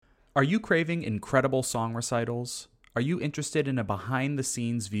Are you craving incredible song recitals? Are you interested in a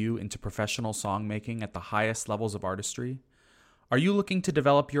behind-the-scenes view into professional songmaking at the highest levels of artistry? Are you looking to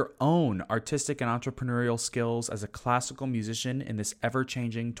develop your own artistic and entrepreneurial skills as a classical musician in this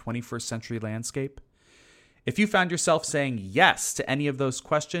ever-changing 21st century landscape? If you found yourself saying yes to any of those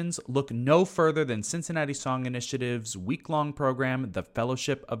questions, look no further than Cincinnati Song Initiative's week-long program, The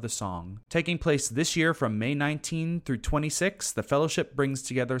Fellowship of the Song. Taking place this year from May 19 through 26, the Fellowship brings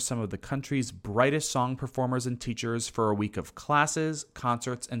together some of the country's brightest song performers and teachers for a week of classes,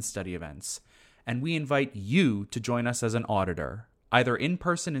 concerts, and study events. And we invite you to join us as an auditor, either in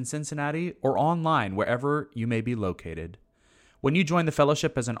person in Cincinnati or online wherever you may be located. When you join the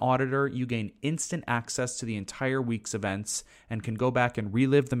fellowship as an auditor, you gain instant access to the entire week's events and can go back and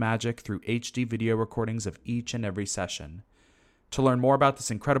relive the magic through HD video recordings of each and every session. To learn more about this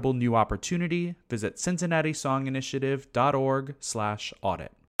incredible new opportunity, visit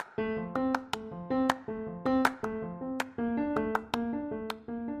cincinnatiSongInitiative.org/audit.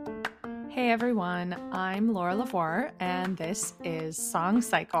 Hey everyone, I'm Laura Lavoie, and this is Song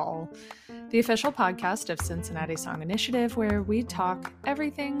Cycle, the official podcast of Cincinnati Song Initiative, where we talk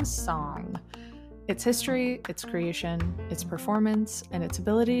everything song. Its history, its creation, its performance, and its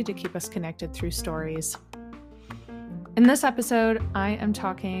ability to keep us connected through stories. In this episode, I am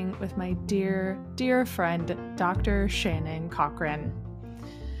talking with my dear, dear friend, Dr. Shannon Cochran.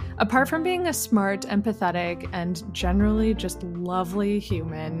 Apart from being a smart, empathetic, and generally just lovely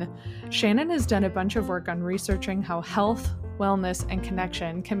human, Shannon has done a bunch of work on researching how health, wellness, and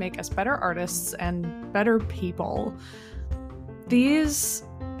connection can make us better artists and better people. These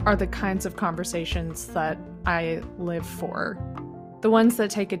are the kinds of conversations that I live for. The ones that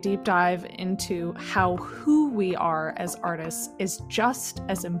take a deep dive into how who we are as artists is just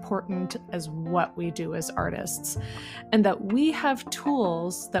as important as what we do as artists, and that we have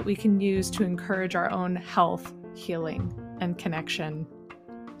tools that we can use to encourage our own health, healing, and connection.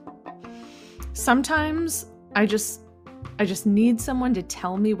 Sometimes I just need someone to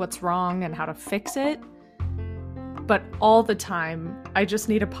tell me what's wrong and how to fix it. But all the time, I just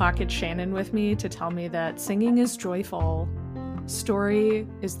need a pocket Shannon with me to tell me that singing is joyful, story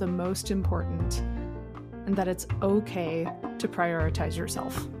is the most important, and that it's okay to prioritize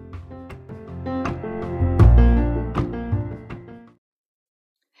yourself.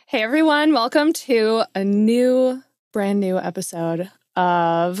 Hey everyone, welcome to a brand new episode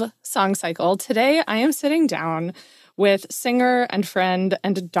of Song Cycle. Today I am sitting down with singer and friend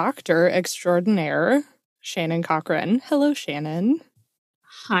and doctor extraordinaire, Shannon Cochran. Hello, Shannon.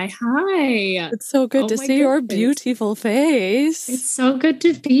 Hi. It's so good to see your beautiful face. It's so good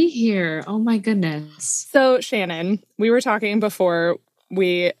to be here. Oh my goodness. So, Shannon, we were talking before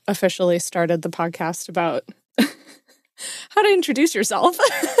we officially started the podcast about how to introduce yourself.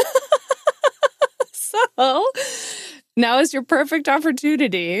 So, now is your perfect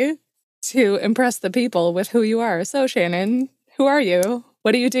opportunity to impress the people with who you are. So, Shannon, who are you?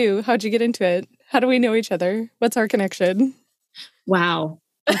 What do you do? How'd you get into it? How do we know each other? What's our connection? Wow.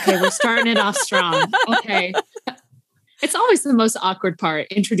 Okay, we're starting it off strong. Okay. It's always the most awkward part,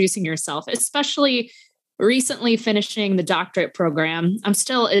 introducing yourself, especially recently finishing the doctorate program. I'm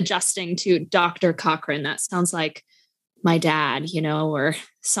still adjusting to Dr. Cochran. That sounds like my dad, or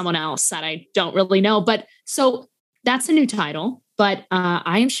someone else that I don't really know. But so that's a new title. But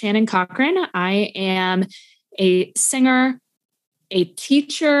I am Shannon Cochran. I am a singer, a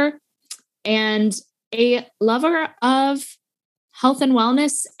teacher, and a lover of health and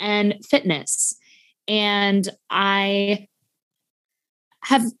wellness and fitness. And I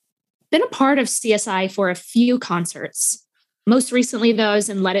have been a part of CSI for a few concerts. Most recently, though, I was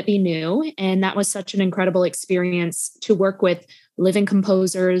in Let It Be New. And that was such an incredible experience to work with living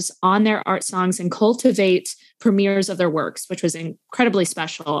composers on their art songs and cultivate premieres of their works, which was incredibly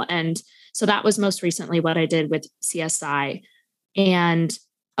special. And so that was most recently what I did with CSI. And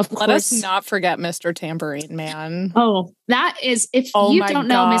of course, let us not forget Mr. Tambourine Man. Oh, that is, if you don't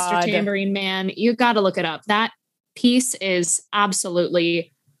know Mr. Tambourine Man, you got to look it up. That piece is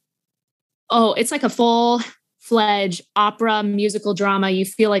absolutely, it's like a full-fledged opera, musical drama. You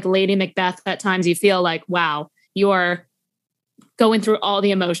feel like Lady Macbeth at times. You feel like, wow, you are going through all the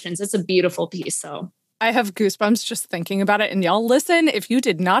emotions. It's a beautiful piece. So I have goosebumps just thinking about it. And y'all listen, if you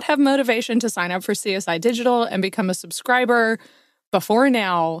did not have motivation to sign up for CSI Digital and become a subscriber before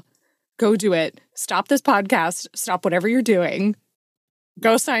now, go do it. Stop this podcast. Stop whatever you're doing.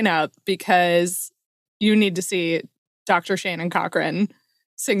 Go sign up, because you need to see Dr. Shannon Cochran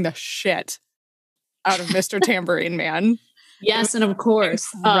sing the shit out of Mr. Tambourine Man. Yes, and of course.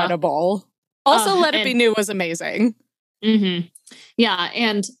 Incredible. Also, Let It Be New was amazing. Mm-hmm. Yeah,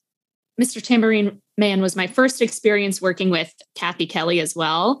 and Mr. Tambourine Man was my first experience working with Kathy Kelly as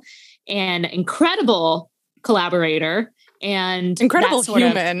well. An incredible collaborator and incredible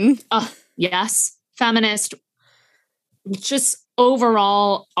human. Yes. Feminist, just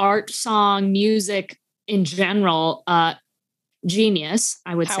overall art, song, music in general, genius,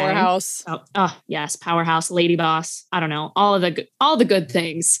 I would Powerhouse. say. Yes, powerhouse, lady boss. I don't know, all the good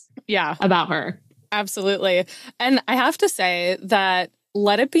things. Yeah, about her. Absolutely. And I have to say that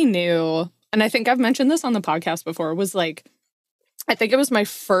Let It Be New, and I think I've mentioned this on the podcast before, was like, I think it was my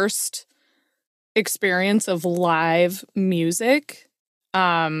first experience of live music,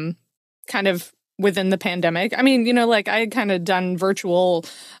 kind of within the pandemic. I mean, like I had kind of done virtual,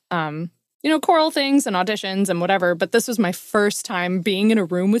 choral things and auditions and whatever, but this was my first time being in a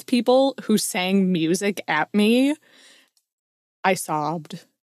room with people who sang music at me. I sobbed.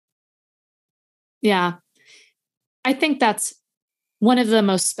 Yeah. I think that's one of the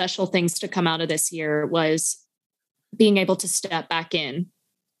most special things to come out of this year was being able to step back in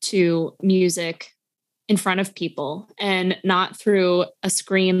to music in front of people and not through a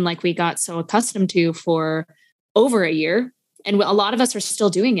screen like we got so accustomed to for over a year. And a lot of us are still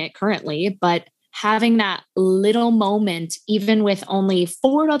doing it currently, but having that little moment, even with only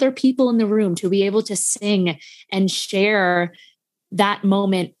 4 other people in the room, to be able to sing and share that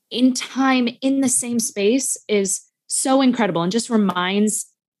moment in time in the same space is so incredible and just reminds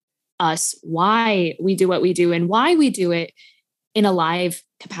us why we do what we do and why we do it in a live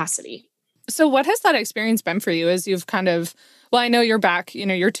capacity. So what has that experience been for you as you've kind of, well, I know you're back,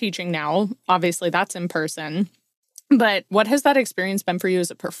 you're teaching now, obviously that's in person, but what has that experience been for you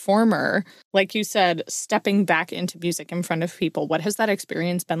as a performer? Like you said, stepping back into music in front of people, what has that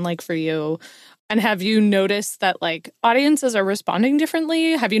experience been like for you? And have you noticed that like audiences are responding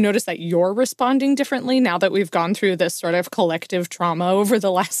differently? Have you noticed that you're responding differently now that we've gone through this sort of collective trauma over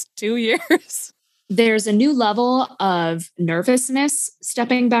the last 2 years? There's a new level of nervousness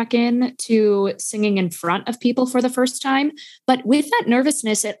stepping back in to singing in front of people for the first time. But with that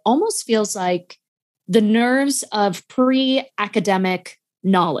nervousness, it almost feels like the nerves of pre-academic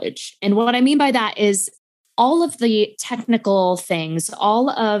knowledge. And what I mean by that is all of the technical things, all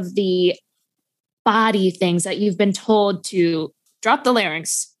of the body things that you've been told to drop the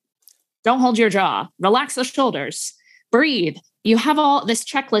larynx, don't hold your jaw, relax the shoulders, breathe. You have all this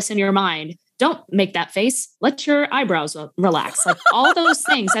checklist in your mind. Don't make that face. Let your eyebrows relax. Like all those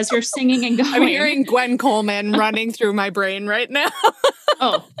things as you're singing and going. I'm hearing Gwen Coleman running through my brain right now.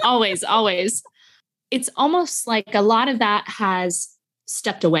 Oh, always, always. It's almost like a lot of that has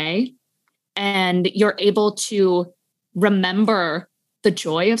stepped away and you're able to remember the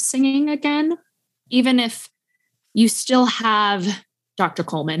joy of singing again, even if you still have Dr.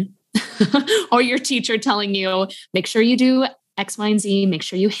 Coleman or your teacher telling you, make sure you do X, Y, and Z, make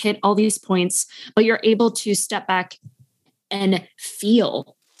sure you hit all these points, but you're able to step back and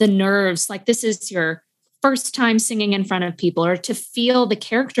feel the nerves. Like this is your first time singing in front of people, or to feel the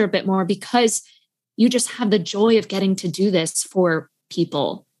character a bit more because you just have the joy of getting to do this for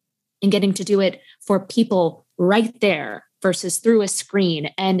people and getting to do it for people right there versus through a screen.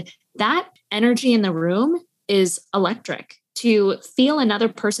 And that energy in the room is electric. To feel another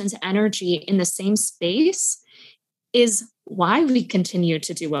person's energy in the same space is why we continue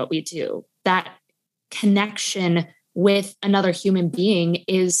to do what we do. That connection with another human being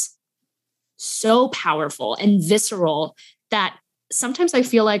is so powerful and visceral that sometimes I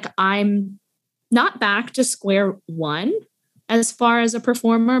feel like I'm not back to square one as far as a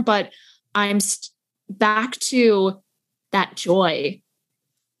performer, but I'm back to that joy.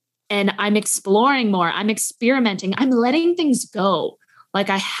 And I'm exploring more. I'm experimenting. I'm letting things go like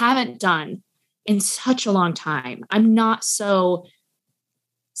I haven't done in such a long time. I'm not so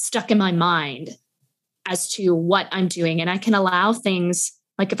stuck in my mind as to what I'm doing. And I can allow things,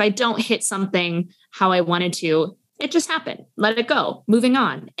 like if I don't hit something how I wanted to, it just happened. Let it go. Moving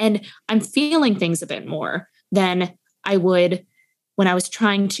on. And I'm feeling things a bit more than I would when I was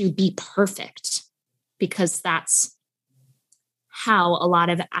trying to be perfect, because that's how a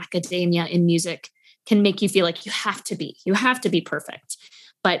lot of academia in music can make you feel like you have to be perfect.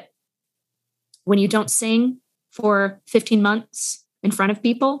 But when you don't sing for 15 months in front of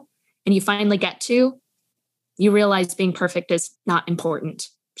people and you finally get to, you realize being perfect is not important.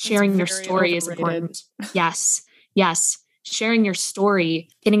 Sharing your story is important. Yes. Yes. Sharing your story,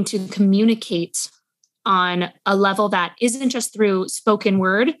 getting to communicate on a level that isn't just through spoken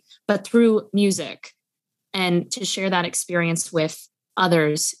word, but through music. And to share that experience with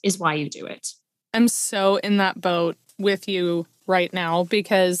others is why you do it. I'm so in that boat with you right now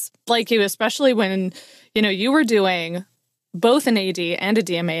because, like you, especially when, you were doing both an AD and a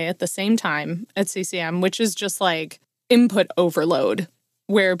DMA at the same time at CCM, which is just like input overload,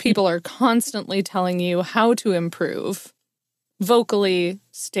 where people are constantly telling you how to improve vocally,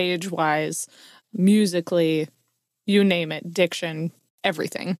 stage-wise, musically, you name it, diction,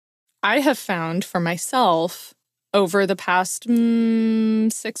 everything. I have found for myself over the past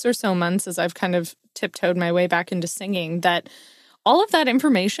 6 or so months, as I've kind of tiptoed my way back into singing, that all of that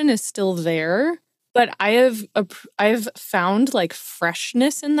information is still there, but I've found like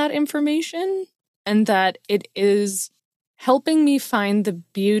freshness in that information, and that it is helping me find the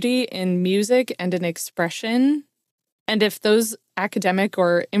beauty in music and in expression. And if those academic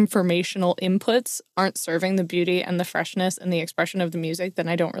or informational inputs aren't serving the beauty and the freshness and the expression of the music, then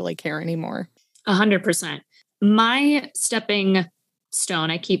I don't really care anymore. 100%. My stepping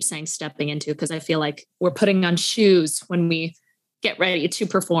stone, I keep saying stepping into because I feel like we're putting on shoes when we get ready to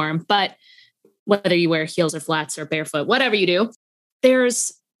perform. But whether you wear heels or flats or barefoot, whatever you do,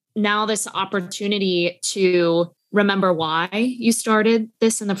 there's now this opportunity to remember why you started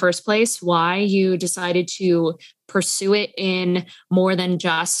this in the first place, why you decided to pursue it in more than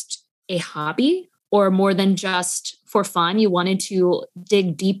just a hobby or more than just for fun. You wanted to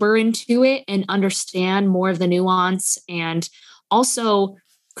dig deeper into it and understand more of the nuance and also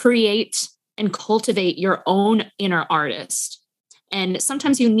create and cultivate your own inner artist. And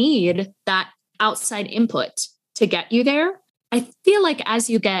sometimes you need that outside input to get you there. I feel like as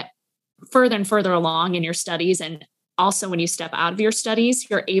you get further and further along in your studies, and also when you step out of your studies,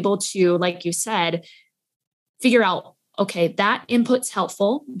 you're able to, like you said, figure out, okay, that input's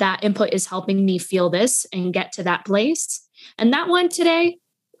helpful. That input is helping me feel this and get to that place. And that one today,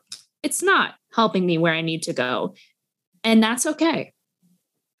 it's not helping me where I need to go. And that's okay.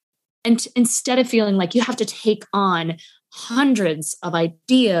 And instead of feeling like you have to take on hundreds of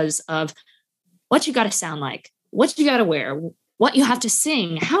ideas of what you got to sound like, what you got to wear, what you have to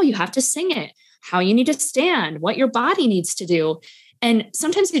sing, how you have to sing it, how you need to stand, what your body needs to do. And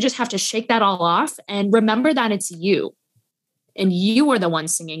sometimes you just have to shake that all off and remember that it's you. And you are the one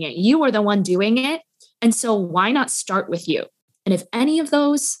singing it. You are the one doing it. And so why not start with you? And if any of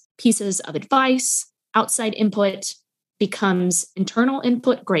those pieces of advice, outside input becomes internal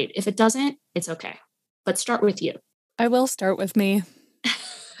input, great. If it doesn't, it's okay. But start with you. I will start with me.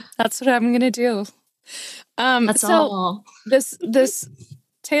 That's what I'm going to do. That's all. This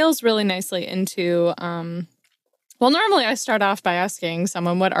tails really nicely into, well, normally I start off by asking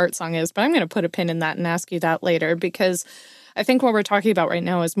someone what art song is, but I'm going to put a pin in that and ask you that later, because I think what we're talking about right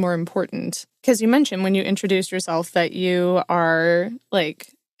now is more important. Because you mentioned when you introduced yourself that you are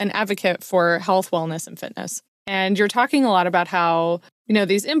like an advocate for health, wellness, and fitness. And you're talking a lot about how,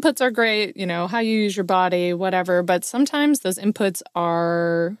 these inputs are great, how you use your body, whatever. But sometimes those inputs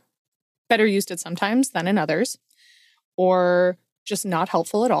are better used at some times than in others, or just not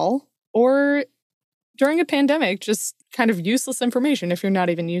helpful at all, or during a pandemic, just kind of useless information if you're not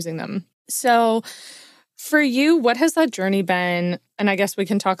even using them. So for you, what has that journey been? And I guess we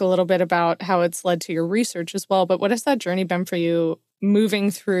can talk a little bit about how it's led to your research as well, but what has that journey been for you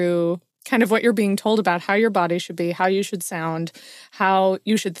moving through kind of what you're being told about how your body should be, how you should sound, how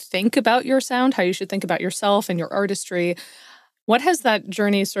you should think about your sound, how you should think about yourself and your artistry? What has that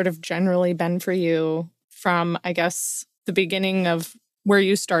journey sort of generally been for you from, I guess, the beginning of where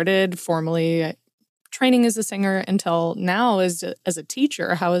you started formally training as a singer until now as a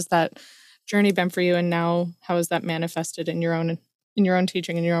teacher? How has that journey been for you? And now how is that manifested in your own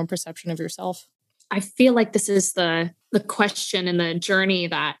teaching and your own perception of yourself? I feel like this is the question and the journey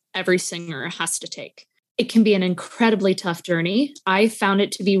that every singer has to take. It can be an incredibly tough journey. I found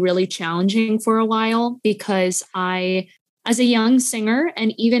it to be really challenging for a while because as a young singer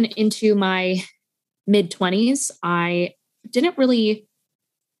and even into my mid-20s, I didn't really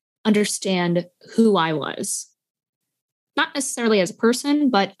understand who I was. Not necessarily as a person,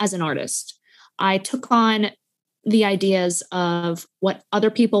 but as an artist. I took on the ideas of what other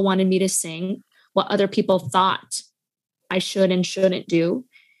people wanted me to sing, what other people thought I should and shouldn't do.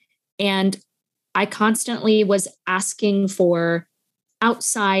 And I constantly was asking for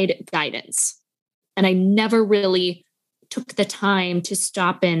outside guidance. And I never really took the time to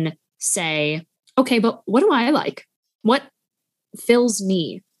stop and say, okay, but what do I like? What fills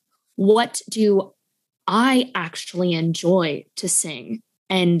me? What do I actually enjoy to sing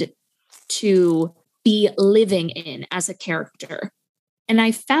and to be living in as a character? And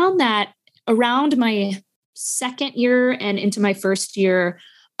I found that around my second year and into my first year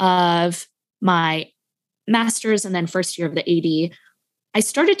of my master's and then first year of the AD, I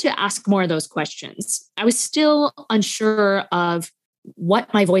started to ask more of those questions. I was still unsure of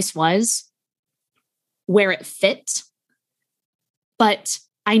what my voice was, where it fit, but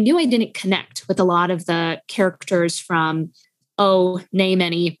I knew I didn't connect with a lot of the characters from, name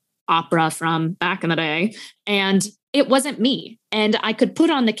any opera from back in the day. And it wasn't me. And I could put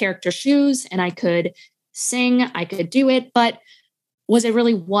on the character shoes and I could sing, I could do it, but was it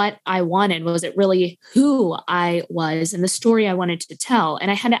really what I wanted? Was it really who I was and the story I wanted to tell? And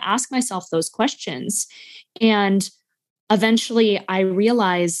I had to ask myself those questions. And eventually I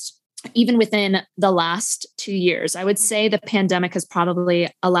realized, even within the last 2 years, I would say the pandemic has probably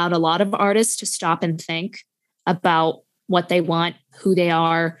allowed a lot of artists to stop and think about what they want, who they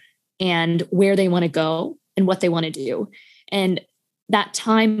are, and where they want to go and what they want to do. And that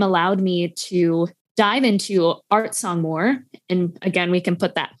time allowed me to dive into art song more. And again, we can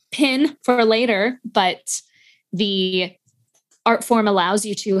put that pin for later, but the art form allows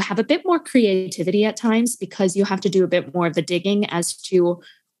you to have a bit more creativity at times because you have to do a bit more of the digging as to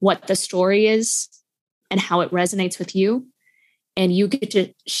what the story is and how it resonates with you. And you get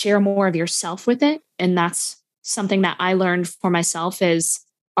to share more of yourself with it. And that's something that I learned for myself is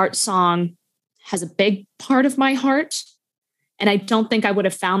art song has a big part of my heart. And I don't think I would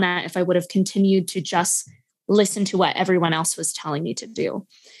have found that if I would have continued to just listen to what everyone else was telling me to do.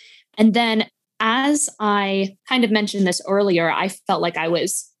 And then, as I kind of mentioned this earlier, I felt like I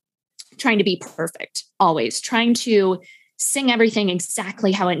was trying to be perfect, always trying to sing everything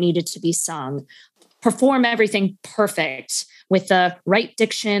exactly how it needed to be sung, perform everything perfect with the right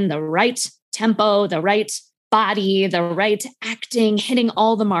diction, the right tempo, the right body, the right acting, hitting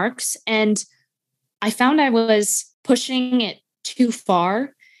all the marks. And I found I was pushing it too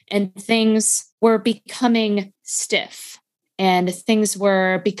far and things were becoming stiff and things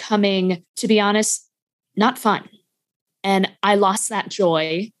were becoming, to be honest, not fun. And I lost that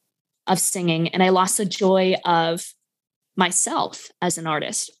joy of singing and I lost the joy of myself as an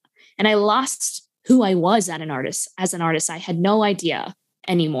artist. And I lost who I was as an artist. I had no idea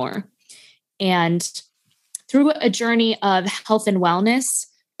anymore. And through a journey of health and wellness,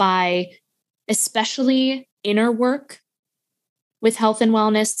 by especially inner work with health and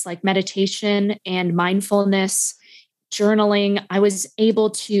wellness, like meditation and mindfulness, journaling, I was able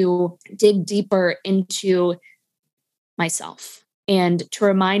to dig deeper into myself and to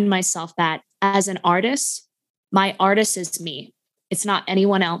remind myself that as an artist, my artist is me. It's not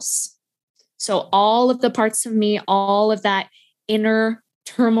anyone else. So all of the parts of me, all of that inner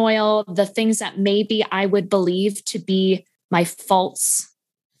turmoil, the things that maybe I would believe to be my faults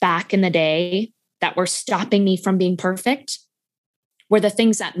back in the day that were stopping me from being perfect, were the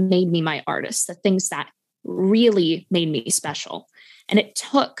things that made me my artist, the things that really made me special. And it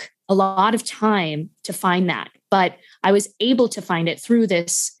took a lot of time to find that, but I was able to find it through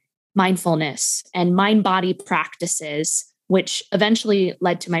this mindfulness and mind-body practices, which eventually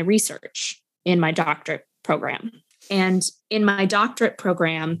led to my research in my doctorate program. And in my doctorate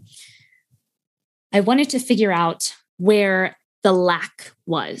program, I wanted to figure out where the lack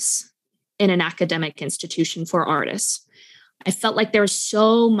was in an academic institution for artists. I felt like there was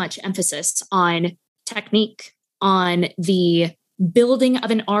so much emphasis on technique, on the building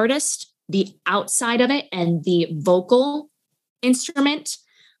of an artist, the outside of it, and the vocal instrument.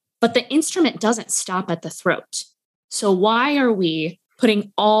 But the instrument doesn't stop at the throat. So why are we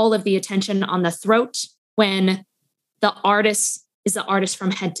putting all of the attention on the throat when the artist is the artist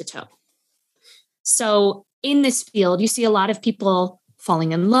from head to toe? So in this field, you see a lot of people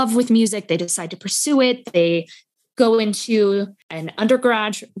falling in love with music. They decide to pursue it. They go into an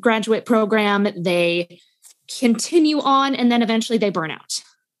undergraduate program. They continue on, and then eventually they burn out.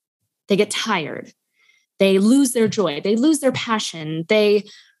 They get tired. They lose their joy. They lose their passion. They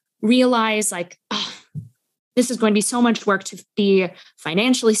realize like, this is going to be so much work to be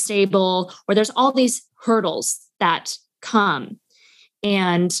financially stable, or there's all these hurdles that come.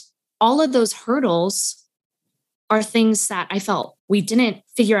 And all of those hurdles are things that I felt we didn't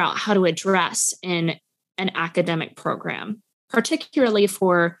figure out how to address in an academic program, particularly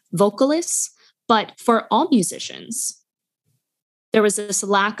for vocalists, but for all musicians. There was this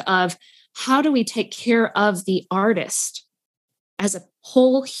lack of how do we take care of the artist as a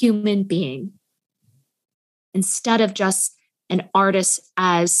whole human being instead of just an artist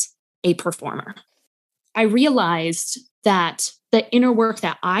as a performer. I realized that the inner work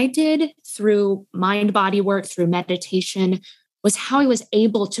that I did through mind-body work, through meditation, was how I was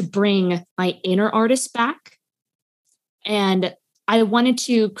able to bring my inner artist back. And I wanted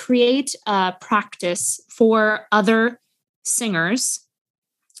to create a practice for other singers,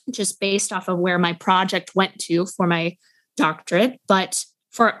 just based off of where my project went to for my doctorate, but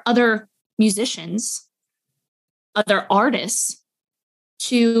for other musicians, other artists,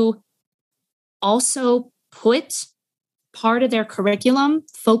 to also put part of their curriculum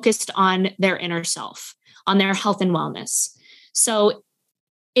focused on their inner self, on their health and wellness. So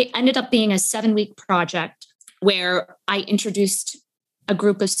it ended up being a 7-week project where I introduced a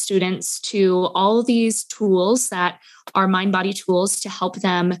group of students to all these tools that are mind body tools to help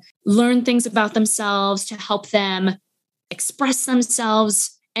them learn things about themselves, to help them express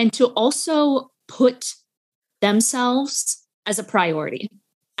themselves, and to also put themselves as a priority.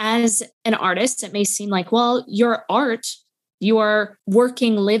 As an artist, it may seem like, well, your art, you are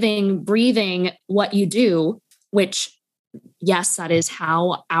working, living, breathing what you do, which, yes, that is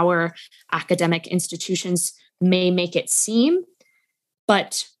how our academic institutions may make it seem.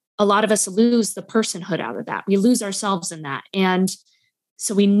 But a lot of us lose the personhood out of that. We lose ourselves in that. And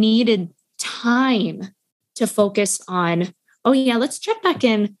so we needed time to focus on, oh yeah, let's check back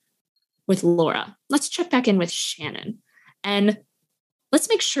in with Laura. Let's check back in with Shannon. And let's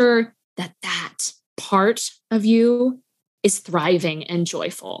make sure that that part of you is thriving and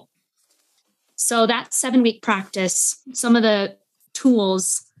joyful. So that 7-week practice, some of the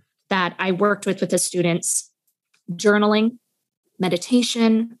tools that I worked with the students, journaling,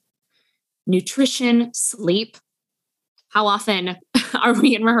 meditation, nutrition, sleep. How often are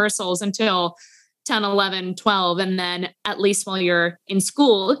we in rehearsals until 10, 11, 12? And then at least while you're in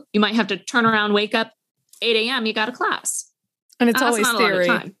school, you might have to turn around, wake up, 8 a.m., you got a class. And it's always theory.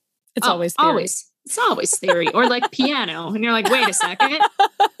 It's always theory. Always. It's always theory. Or like piano. And you're like, wait a second.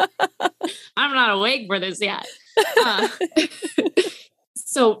 I'm not awake for this yet.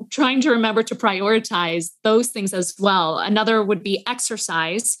 So trying to remember to prioritize those things as well. Another would be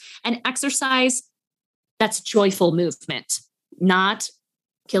exercise. And exercise that's joyful movement, not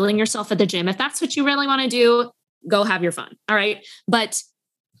killing yourself at the gym. If that's what you really want to do, go have your fun. All right. But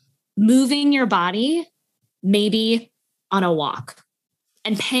moving your body, maybe on a walk,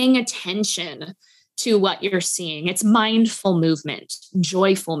 and paying attention to what you're seeing. It's mindful movement,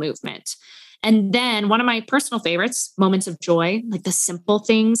 joyful movement. And then one of my personal favorites, moments of joy, like the simple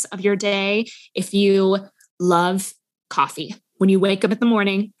things of your day. If you love coffee, when you wake up in the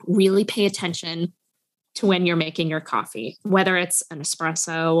morning, really pay attention to when you're making your coffee, whether it's an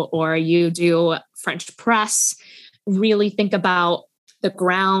espresso or you do French press. Really think about the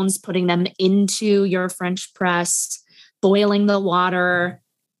grounds, putting them into your French press, boiling the water,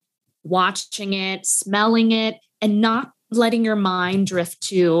 watching it, smelling it, and not letting your mind drift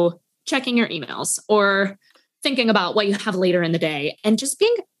to checking your emails or thinking about what you have later in the day, and just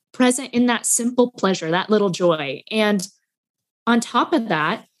being present in that simple pleasure, that little joy. And on top of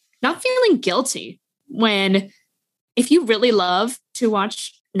that, not feeling guilty when, if you really love to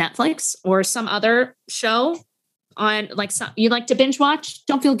watch Netflix or some other show on you like to binge watch,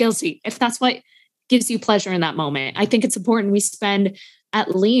 don't feel guilty if that's what gives you pleasure in that moment. I think it's important we spend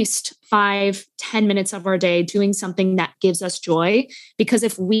at least 5-10 minutes of our day doing something that gives us joy, because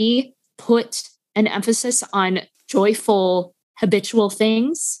if we put an emphasis on joyful, habitual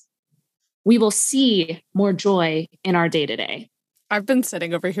things, we will see more joy in our day-to-day. I've been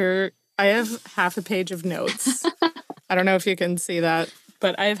sitting over here. I have half a page of notes. I don't know if you can see that,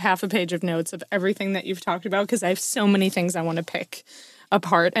 but I have half a page of notes of everything that you've talked about, because I have so many things I want to pick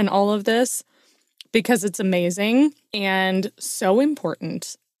apart in all of this, because it's amazing and so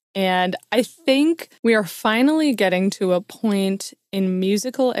important. And I think we are finally getting to a point in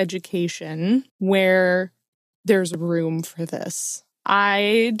musical education where there's room for this.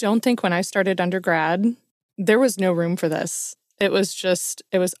 I don't think when I started undergrad, there was no room for this. It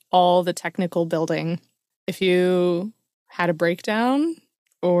was all the technical building. If you had a breakdown,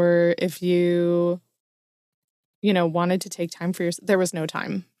 or if you wanted to take time for yourself, there was no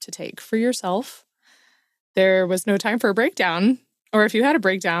time to take for yourself. There was no time for a breakdown. Or if you had a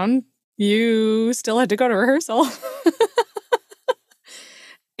breakdown, you still had to go to rehearsal.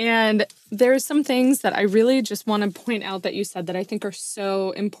 And there's some things that I really just want to point out that you said that I think are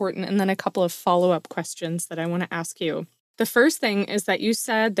so important. And then a couple of follow-up questions that I want to ask you. The first thing is that you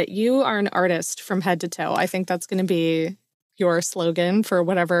said that you are an artist from head to toe. I think that's going to be your slogan for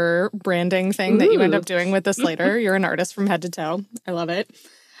whatever branding thing that you end up doing with this later. You're an artist from head to toe. I love it.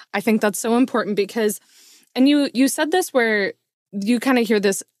 I think that's so important because, and you said this where you kind of hear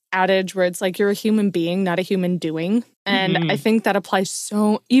this adage where it's like you're a human being, not a human doing. And I think that applies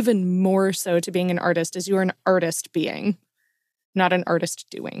so even more so to being an artist, as you are an artist being, not an artist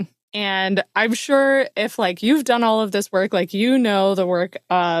doing. And I'm sure if you've done all of this work, the work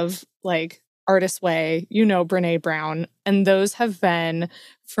of Artist Way, Brené Brown, and those have been,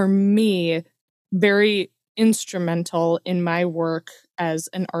 for me, very instrumental in my work as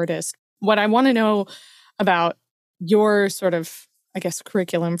an artist. What I want to know about your sort of I guess,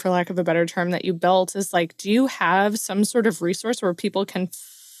 curriculum, for lack of a better term, that you built is like, do you have some sort of resource where people can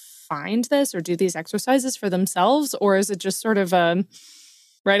find this or do these exercises for themselves? Or is it just sort of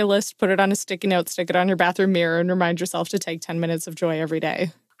write a list, put it on a sticky note, stick it on your bathroom mirror, and remind yourself to take 10 minutes of joy every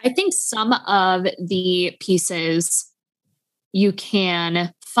day? I think some of the pieces you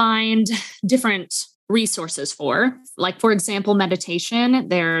can find different resources for. Like, for example, meditation.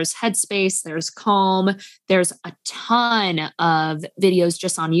 There's Headspace, there's Calm, there's a ton of videos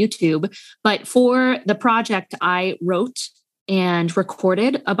just on YouTube. But for the project, I wrote and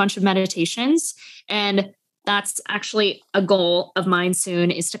recorded a bunch of meditations. And that's actually a goal of mine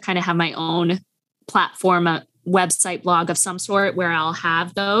soon, is to kind of have my own platform, a website, blog of some sort where I'll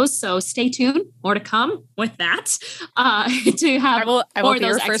have those. So stay tuned, more to come with that. To have I will be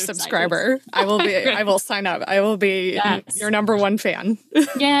your first subscriber. I will sign up. I will be your number one fan.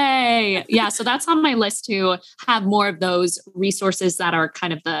 Yay. Yeah. So that's on my list, to have more of those resources that are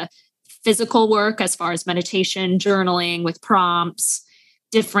kind of the physical work, as far as meditation, journaling with prompts,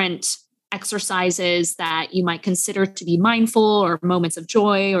 different exercises that you might consider to be mindful, or moments of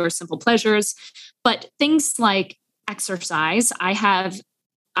joy, or simple pleasures. But things like exercise,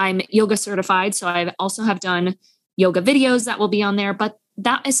 I'm yoga certified, so I also have done yoga videos that will be on there. But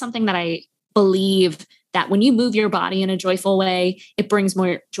that is something that I believe that when you move your body in a joyful way, it brings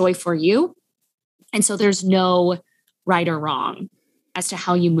more joy for you. And so there's no right or wrong as to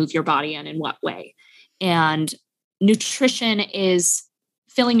how you move your body and in what way. And nutrition is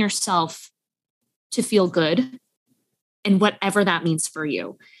filling yourself to feel good, and whatever that means for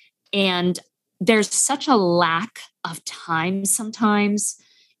you. And there's such a lack of time sometimes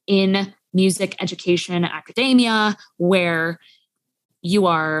in music education, academia, where you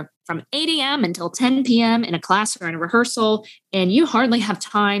are from 8 a.m. until 10 p.m. in a class or in a rehearsal, and you hardly have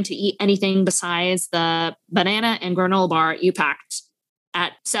time to eat anything besides the banana and granola bar you packed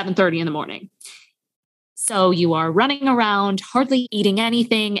at 7:30 in the morning. So you are running around, hardly eating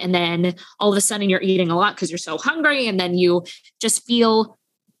anything, and then all of a sudden you're eating a lot because you're so hungry, and then you just feel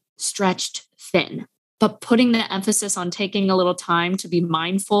stretched thin. But putting the emphasis on taking a little time to be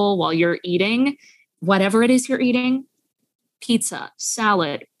mindful while you're eating, whatever it is you're eating, pizza,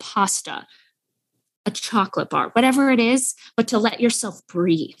 salad, pasta, a chocolate bar, whatever it is, but to let yourself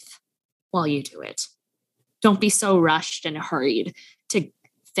breathe while you do it. Don't be so rushed and hurried to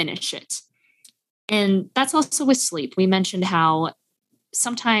finish it. And that's also with sleep. We mentioned how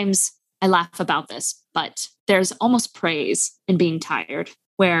sometimes I laugh about this, but there's almost praise in being tired,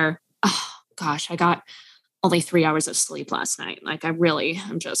 where, oh gosh, I got only 3 hours of sleep last night. Like,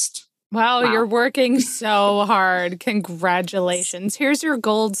 I'm just... Wow, you're working so hard. Congratulations. Here's your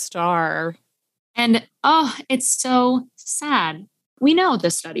gold star. And it's so sad. We know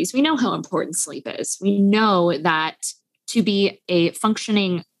the studies. We know how important sleep is. We know that to be a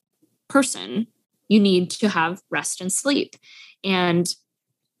functioning person, you need to have rest and sleep. And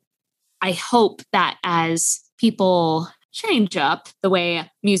I hope that as people change up the way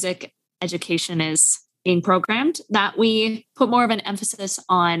music education is being programmed, that we put more of an emphasis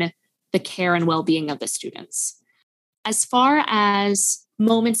on the care and well-being of the students. As far as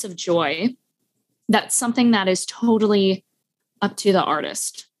moments of joy, that's something that is totally up to the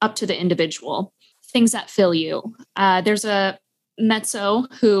artist, up to the individual. Things that fill you. There's a mezzo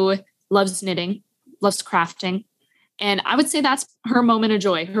who loves knitting, loves crafting. And I would say that's her moment of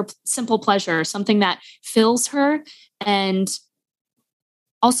joy, her simple pleasure, something that fills her and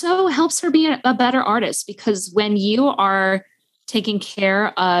also helps her be a better artist. Because when you are taking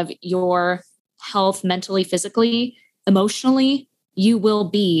care of your health mentally, physically, emotionally, you will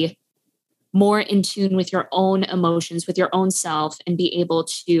be more in tune with your own emotions, with your own self, and be able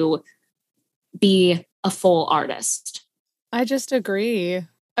to be a full artist. I just agree.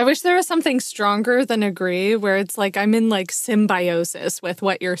 I wish there was something stronger than agree, where it's like I'm in like symbiosis with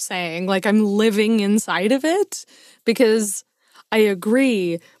what you're saying. Like I'm living inside of it, because I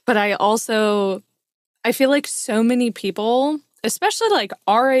agree. But I feel like so many people, especially like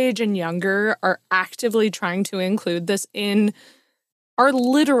our age and younger, are actively trying to include this in our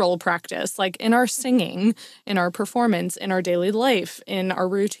literal practice, like in our singing, in our performance, in our daily life, in our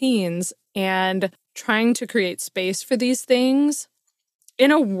routines, and trying to create space for these things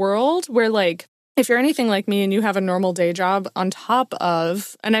in a world where, like, if you're anything like me and you have a normal day job on top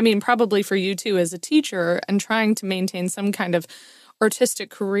of, and I mean, probably for you too as a teacher, and trying to maintain some kind of artistic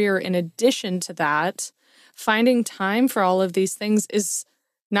career in addition to that, finding time for all of these things is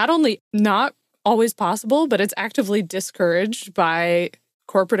not only not always possible, but it's actively discouraged by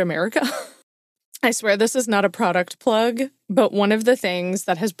corporate America. I swear this is not a product plug, but one of the things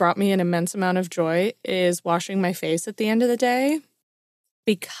that has brought me an immense amount of joy is washing my face at the end of the day.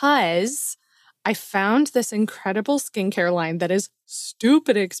 because I found this incredible skincare line that is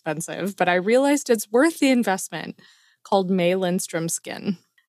stupid expensive, but I realized it's worth the investment, called May Lindstrom Skin.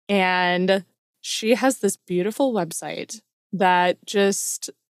 And she has this beautiful website that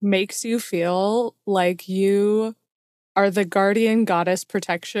just makes you feel like you are the guardian goddess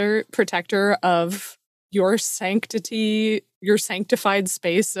protector of your sanctity, your sanctified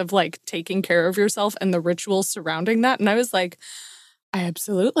space of like taking care of yourself and the rituals surrounding that. And I was like, I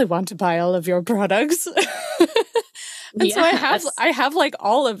absolutely want to buy all of your products. And Yes. so I have like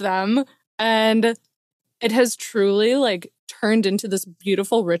all of them, and it has truly like turned into this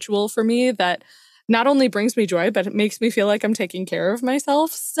beautiful ritual for me that not only brings me joy, but it makes me feel like I'm taking care of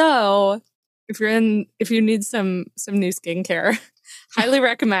myself. So if you need some new skincare, highly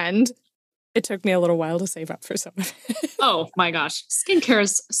recommend. It took me a little while to save up for some of it. Oh my gosh, skincare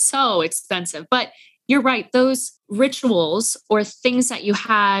is so expensive. But you're right. Those rituals or things that you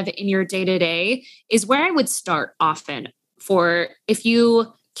have in your day to day is where I would start often. For if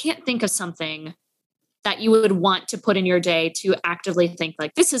you can't think of something that you would want to put in your day to actively think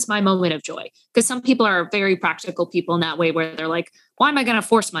like, this is my moment of joy. Because some people are very practical people in that way where they're like, why am I going to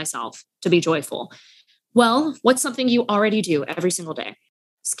force myself to be joyful? Well, what's something you already do every single day?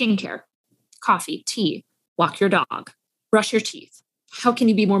 Skincare, coffee, tea, walk your dog, brush your teeth. How can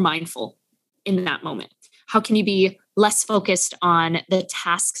you be more mindful in that moment? How can you be less focused on the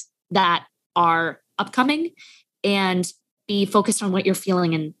tasks that are upcoming and be focused on what you're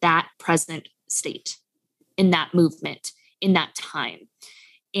feeling in that present state, in that movement, in that time?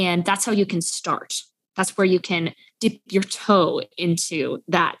 And that's how you can start. That's where you can dip your toe into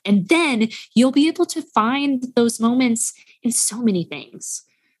that. And then you'll be able to find those moments in so many things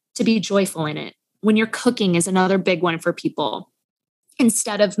to be joyful in it. When you're cooking is another big one for people.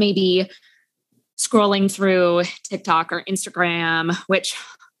 Instead of maybe scrolling through TikTok or Instagram, which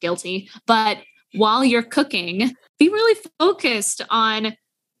guilty, but while you're cooking, be really focused on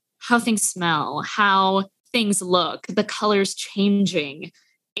how things smell, how things look, the colors changing.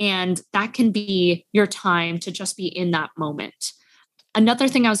 And that can be your time to just be in that moment. Another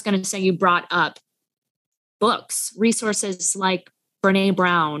thing I was going to say, you brought up books, resources like Brene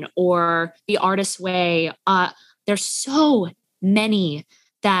Brown or The Artist's Way. There's so many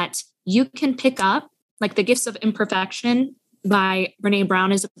that you can pick up, like The Gifts of Imperfection by Brene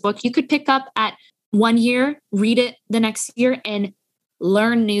Brown is a book you could pick up at 1 year, read it the next year, and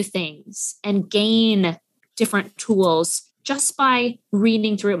learn new things and gain different tools just by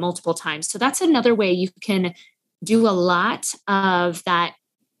reading through it multiple times. So that's another way you can do a lot of that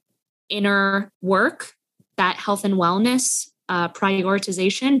inner work, that health and wellness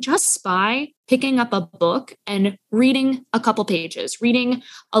prioritization, just by picking up a book and reading a couple pages, reading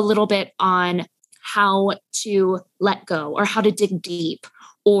a little bit on how to let go or how to dig deep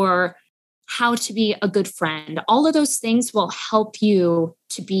or how to be a good friend. All of those things will help you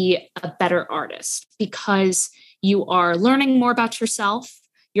to be a better artist because you are learning more about yourself,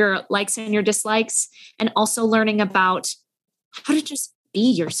 your likes and your dislikes, and also learning about how to just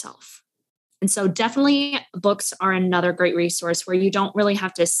be yourself. And so definitely books are another great resource where you don't really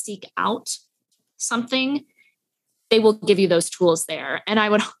have to seek out something. They will give you those tools there. And I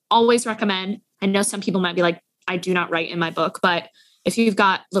would always recommend, I know some people might be like, I do not write in my book, but if you've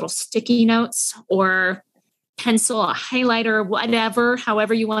got little sticky notes or pencil, a highlighter, whatever,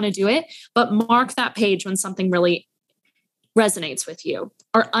 however you want to do it, but mark that page when something really resonates with you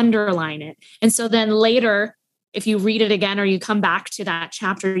or underline it. And so then later, if you read it again or you come back to that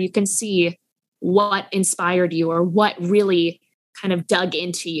chapter, you can see what inspired you or what really kind of dug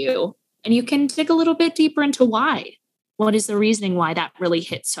into you. And you can dig a little bit deeper into why. What is the reasoning why that really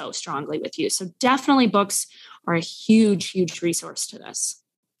hit so strongly with you? So definitely books are a huge, huge resource to this.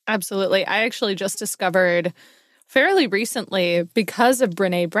 Absolutely. I actually just discovered fairly recently, because of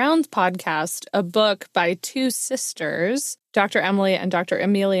Brene Brown's podcast, a book by two sisters, Dr. Emily and Dr.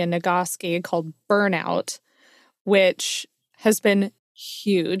 Amelia Nagoski, called Burnout, which has been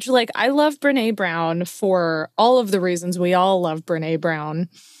huge. Like, I love Brene Brown for all of the reasons we all love Brene Brown,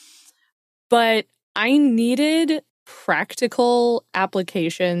 but I needed practical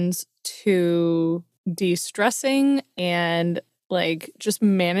applications to de-stressing and like just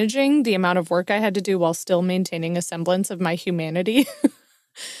managing the amount of work I had to do while still maintaining a semblance of my humanity.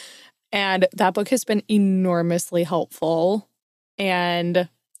 And that book has been enormously helpful. And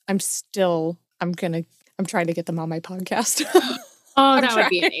I'm trying to get them on my podcast. Oh, that would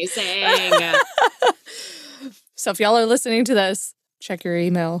be amazing. So if y'all are listening to this, check your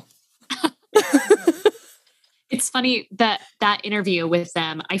email. It's funny that interview with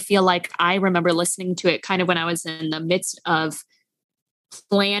them, I feel like I remember listening to it kind of when I was in the midst of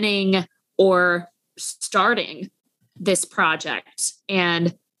planning or starting this project.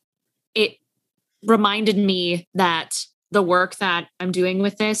 And it reminded me that the work that I'm doing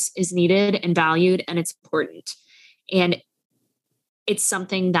with this is needed and valued, and it's important. And it's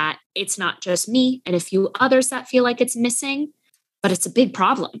something that it's not just me and a few others that feel like it's missing, but it's a big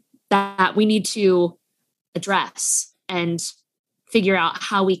problem that we need to address and figure out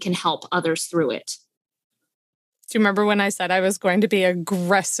how we can help others through it. Do you remember when I said I was going to be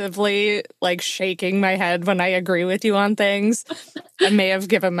aggressively like shaking my head when I agree with you on things? I may have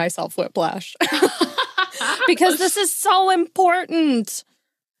given myself whiplash. Because this is so important.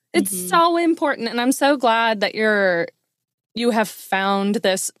 It's so important. And I'm so glad that you have found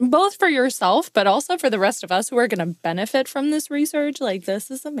this both for yourself, but also for the rest of us who are going to benefit from this research. Like,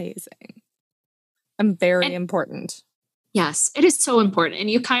 this is amazing and very important. Yes, it is so important. And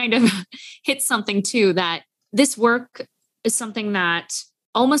you kind of hit something too, that this work is something that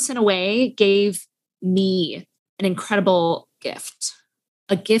almost in a way gave me an incredible gift,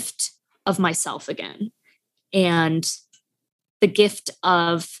 a gift of myself again, and the gift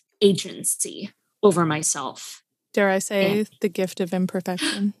of agency over myself. Dare I say the gift of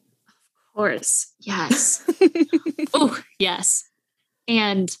imperfection? Of course. Yes. Oh, yes.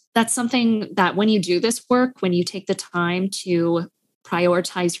 And that's something that when you do this work, when you take the time to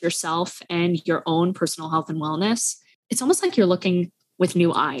prioritize yourself and your own personal health and wellness, it's almost like you're looking with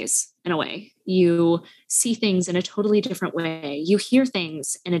new eyes in a way. You see things in a totally different way. You hear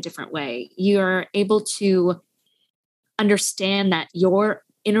things in a different way. You're able to understand that your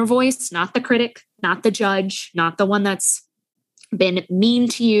inner voice, not the critic, not the judge, not the one that's been mean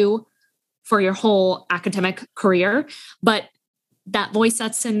to you for your whole academic career, but that voice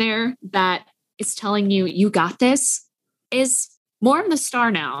that's in there that is telling you, you got this, is more of the star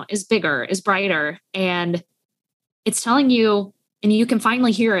now, is bigger, is brighter. And it's telling you, and you can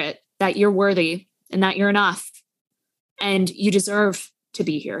finally hear it, that you're worthy and that you're enough and you deserve to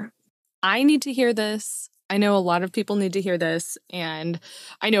be here. I need to hear this. I know a lot of people need to hear this. And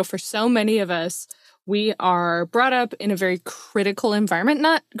I know for so many of us, we are brought up in a very critical environment,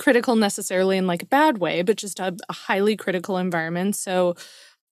 not critical necessarily in like a bad way, but just a highly critical environment. So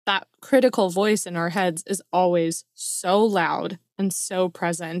that critical voice in our heads is always so loud and so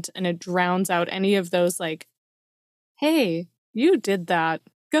present, and it drowns out any of those like, hey, you did that,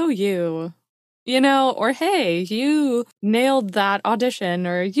 go you, or hey, you nailed that audition,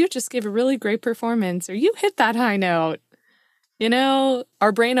 or you just gave a really great performance, or you hit that high note.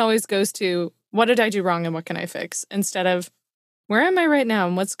 Our brain always goes to, what did I do wrong and what can I fix? Instead of, where am I right now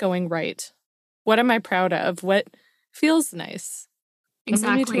and what's going right? What am I proud of? What feels nice? Exactly.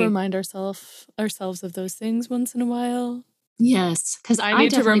 And we need to remind ourselves of those things once in a while. Yes, because I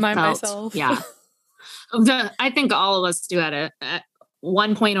need to remind myself. Yeah. I think all of us do at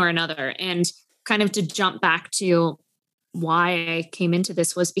one point or another. And kind of to jump back to why I came into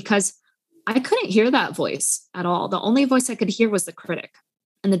this was because I couldn't hear that voice at all. The only voice I could hear was the critic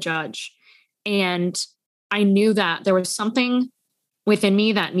and the judge. And I knew that there was something within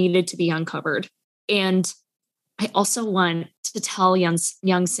me that needed to be uncovered. And I also want to tell young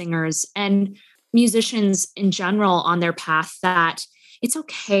singers and musicians in general on their path that it's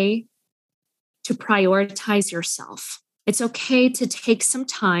okay to prioritize yourself. It's okay to take some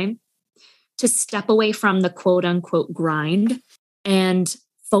time to step away from the quote unquote grind and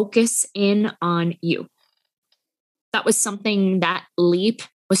focus in on you. That was something, that leap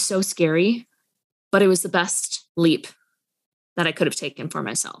was so scary, but it was the best leap that I could have taken for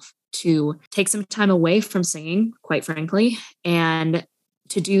myself, to take some time away from singing, quite frankly, and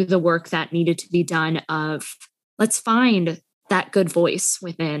to do the work that needed to be done of, let's find that good voice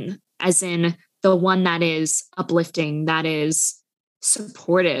within, as in the one that is uplifting, that is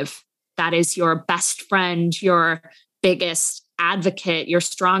supportive, that is your best friend, your biggest advocate, your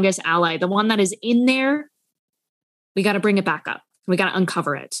strongest ally, the one that is in there. We got to bring it back up. We got to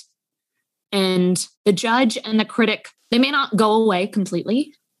uncover it. And the judge and the critic, they may not go away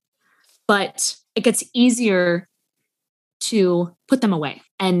completely, but it gets easier to put them away.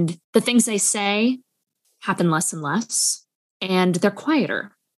 And the things they say happen less and less, and they're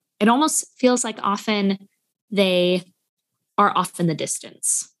quieter. It almost feels like often they are off in the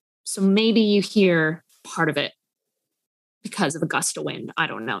distance. So maybe you hear part of it because of a gust of wind. I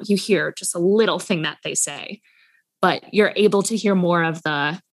don't know. You hear just a little thing that they say, but you're able to hear more of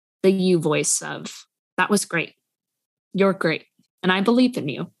the you voice of, that was great. You're great. And I believe in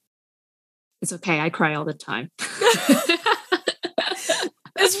you. It's okay. I cry all the time.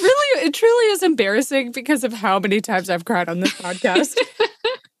 It truly is embarrassing because of how many times I've cried on this podcast.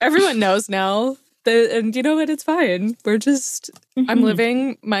 Everyone knows now. And you know what? It's fine. I'm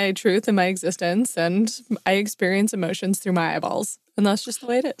living my truth and my existence, and I experience emotions through my eyeballs. And that's just the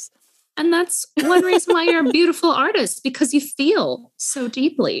way it is. And that's one reason why you're a beautiful artist, because you feel so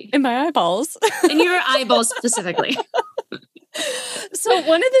deeply. In my eyeballs. In your eyeballs specifically. So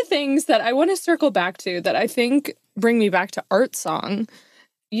one of the things that I want to circle back to that I think bring me back to Art Song,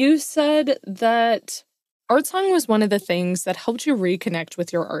 you said that Art Song was one of the things that helped you reconnect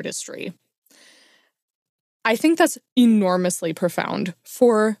with your artistry. I think that's enormously profound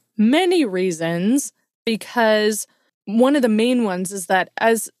for many reasons, because one of the main ones is that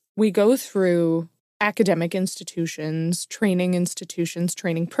as we go through academic institutions,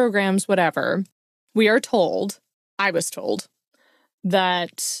 training programs, whatever, we are told, I was told,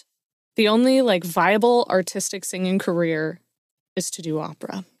 that the only viable artistic singing career is to do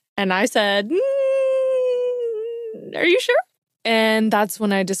opera. And I said, are you sure? And that's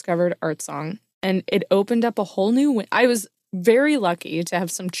when I discovered Art Song. And it opened up a whole new I was very lucky to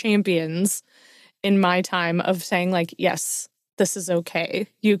have some champions in my time of saying yes, this is okay.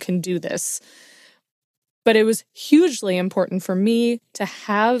 You can do this. But it was hugely important for me to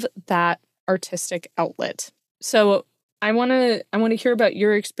have that artistic outlet. So I want to hear about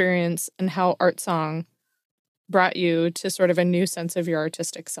your experience and how Art Song brought you to sort of a new sense of your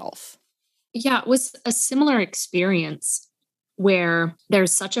artistic self. Yeah, it was a similar experience where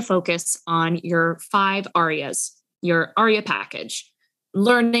there's such a focus on your 5 arias, your aria package,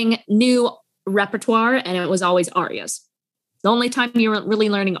 learning new repertoire, and it was always arias. The only time you were really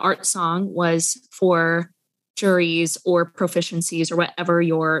learning Art Song was for juries or proficiencies or whatever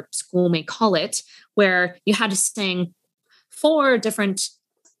your school may call it, where you had to sing 4 different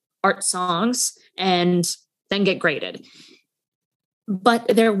art songs and then get graded. But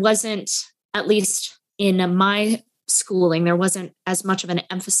there wasn't, at least in my schooling, there wasn't as much of an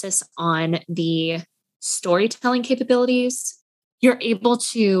emphasis on the storytelling capabilities. You're able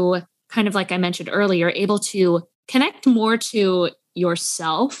to, kind of like I mentioned earlier, able to connect more to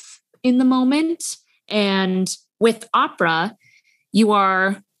yourself in the moment. And with opera, you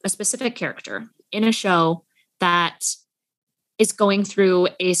are a specific character in a show that is going through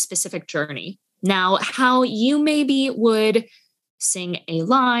a specific journey. Now, how you maybe would sing a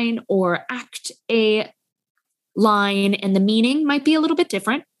line or act a line and the meaning might be a little bit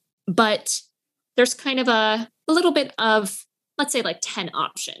different, but there's kind of a little bit of, let's say 10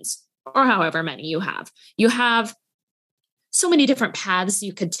 options or however many you have. You have so many different paths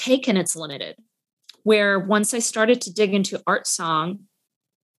you could take, and it's limited. Where once I started to dig into Art Song,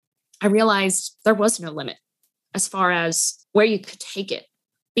 I realized there was no limit as far as where you could take it,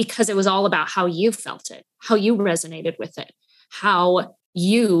 because it was all about how you felt it, how you resonated with it, how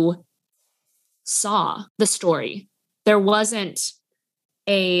you saw the story. There wasn't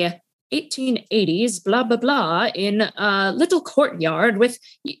a 1880s blah blah blah in a little courtyard with,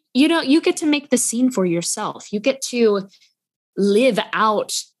 you get to make the scene for yourself. You get to live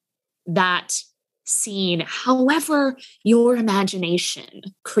out that scene however your imagination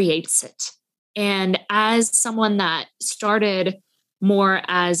creates it. And as someone that started more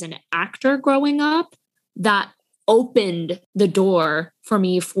as an actor growing up, that opened the door for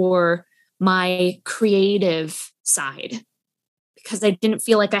me for my creative side, because I didn't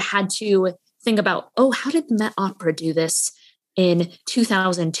feel like I had to think about, how did the Met Opera do this in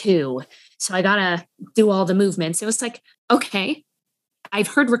 2002? So I got to do all the movements. It was like, okay, I've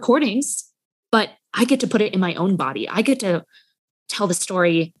heard recordings, but I get to put it in my own body. I get to tell the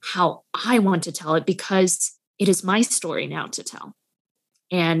story how I want to tell it, because it is my story now to tell.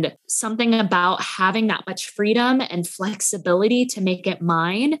 And something about having that much freedom and flexibility to make it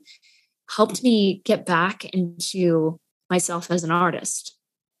mine helped me get back into myself as an artist,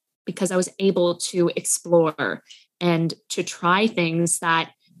 because I was able to explore and to try things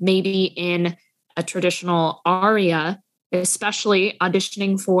that maybe in a traditional aria, especially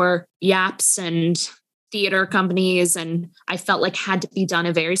auditioning for yaps and theater companies, and I felt like had to be done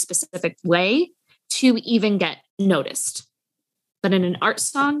a very specific way to even get noticed. But in an art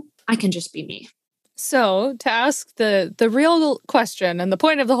song, I can just be me. So to ask the real question, and the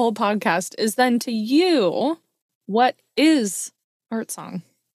point of the whole podcast is then, to you, what is Art Song?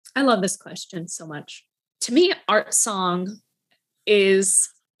 I love this question so much. To me, Art Song is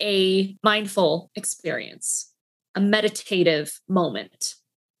a mindful experience, a meditative moment,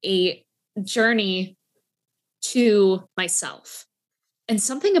 a journey to myself. And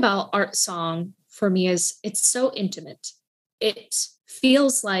something about Art Song for me is it's so intimate. It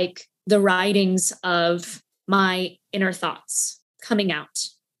feels like the writings of my inner thoughts coming out,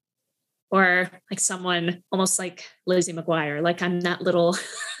 or like someone almost like Lizzie McGuire, like I'm that little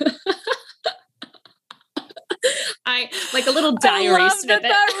I like a little diary I love snippet.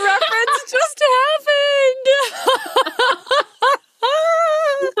 that reference just happened.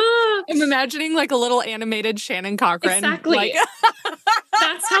 I'm imagining like a little animated Shannon Cochran. Exactly. Like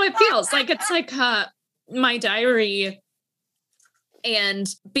That's how it feels. Like it's like my diary, and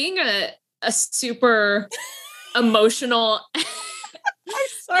being a super emotional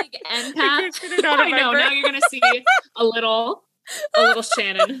sorry. like empath. Get it out of I my know. brain. Now you're gonna see a little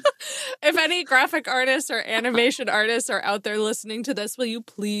Shannon. If any graphic artists or animation artists are out there listening to this, will you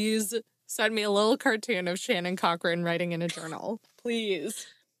please send me a little cartoon of Shannon Cochran writing in a journal? Please.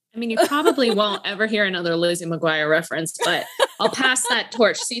 I mean, you probably won't ever hear another Lizzie McGuire reference, but I'll pass that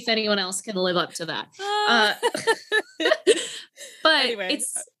torch. See if anyone else can live up to that. But Anyway.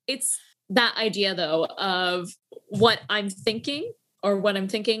 it's that idea though of what I'm thinking, or what I'm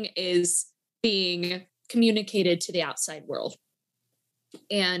thinking is being communicated to the outside world.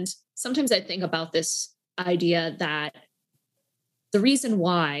 And sometimes I think about this idea that the reason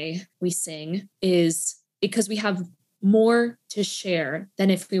why we sing is because we have more to share than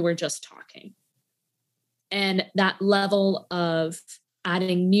if we were just talking. And that level of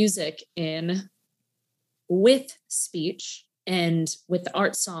adding music in with speech and with the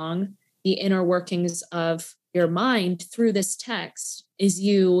art song, the inner workings of your mind through this text is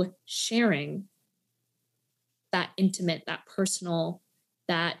you sharing that intimate, that personal,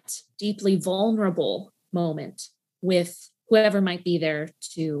 that deeply vulnerable moment with whoever might be there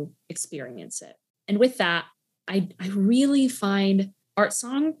to experience it. And with that, I really find art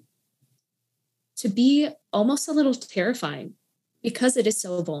song to be almost a little terrifying because it is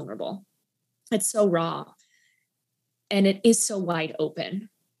so vulnerable. It's so raw, and it is so wide open,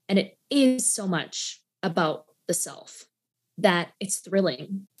 and it is so much about the self that it's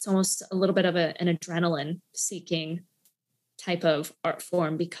thrilling. It's almost a little bit of an adrenaline seeking type of art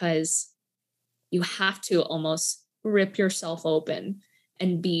form, because you have to almost rip yourself open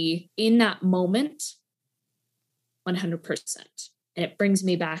and be in that moment 100%. And it brings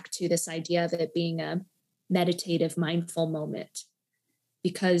me back to this idea of it being a meditative, mindful moment.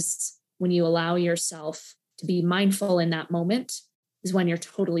 Because when you allow yourself to be mindful in that moment is when you're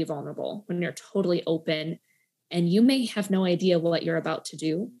totally vulnerable, when you're totally open, and you may have no idea what you're about to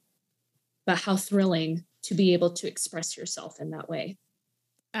do, but how thrilling to be able to express yourself in that way.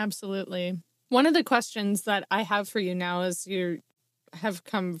 Absolutely. One of the questions that I have for you now is you have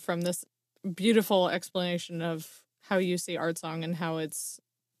come from this beautiful explanation of how you see art song and how it's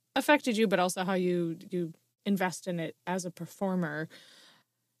affected you, but also how you invest in it as a performer.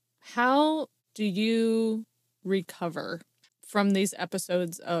 How do you recover from these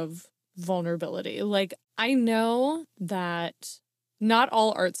episodes of vulnerability? Like, I know that not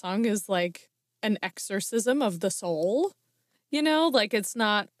all art song is like an exorcism of the soul, you know, like it's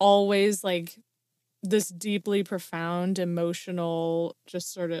not always like this deeply profound emotional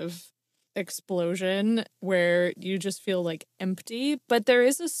just sort of explosion where you just feel like empty, but there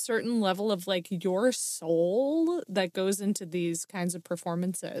is a certain level of like your soul that goes into these kinds of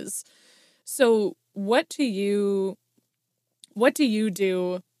performances. So what do you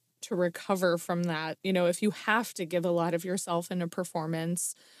do to recover from that? You know, if you have to give a lot of yourself in a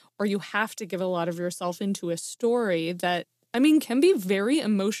performance, or you have to give a lot of yourself into a story that, I mean, can be very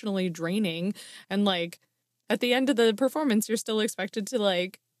emotionally draining, and like at the end of the performance you're still expected to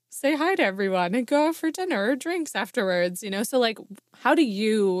like say hi to everyone and go out for dinner or drinks afterwards, you know? So like, how do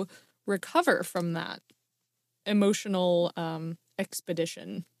you recover from that emotional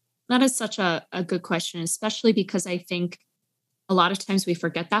expedition? That is such a good question, especially because I think a lot of times we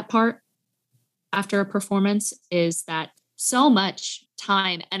forget that part after a performance, is that so much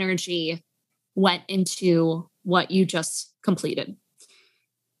time, energy went into what you just completed.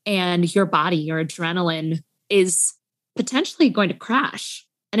 And your body, your adrenaline is potentially going to crash.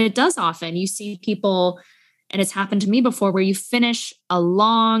 And it does often. You see people, and it's happened to me before, where you finish a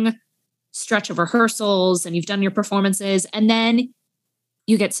long stretch of rehearsals and you've done your performances, and then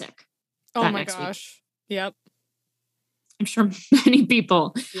you get sick. Oh my gosh. Week. Yep. I'm sure many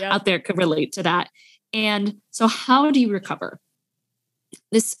people out there could relate to that. And so how do you recover?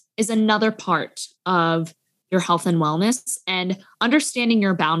 This is another part of your health and wellness, and understanding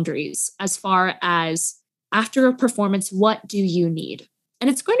your boundaries as far as after a performance, what do you need? And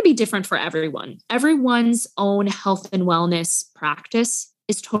it's going to be different for everyone. Everyone's own health and wellness practice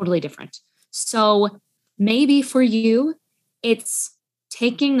is totally different. So maybe for you, it's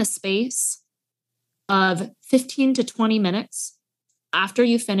taking the space of 15 to 20 minutes after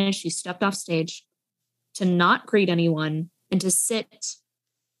you finish, you stepped off stage, to not greet anyone and to sit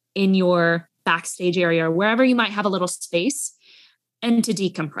in your backstage area or wherever you might have a little space, and to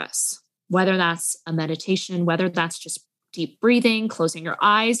decompress. whether that's a meditation, whether that's just deep breathing, closing your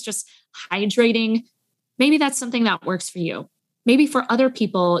eyes, just hydrating. Maybe that's something that works for you. Maybe for other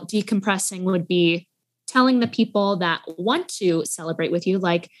people, decompressing would be telling the people that want to celebrate with you,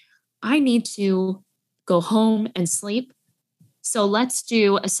 like, I need to go home and sleep. So let's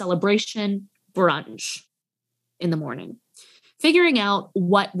do a celebration brunch in the morning. Figuring out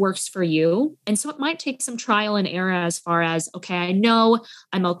what works for you. And so it might take some trial and error as far as, okay, I know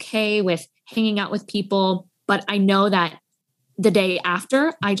I'm okay with hanging out with people, but I know that the day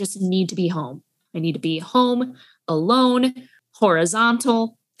after, I just need to be home. I need to be home, alone,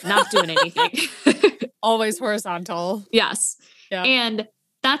 horizontal, not doing anything. Always horizontal. Yes. Yeah. And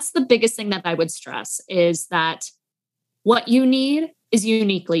that's the biggest thing that I would stress is that what you need is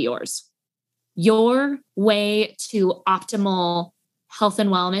uniquely yours. Your way to optimal health and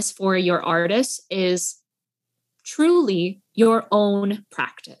wellness for your artist is truly your own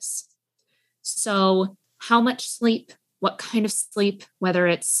practice. So how much sleep, what kind of sleep, whether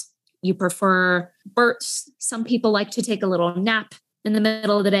it's you prefer bursts, some people like to take a little nap in the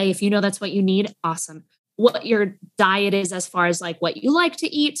middle of the day. If you know that's what you need, awesome. What your diet is as far as like what you like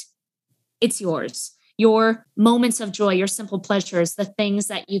to eat, it's yours. Your moments of joy, your simple pleasures, the things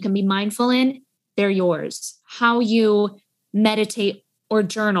that you can be mindful in, they're yours. How you meditate or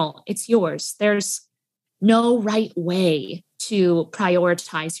journal, it's yours. There's no right way to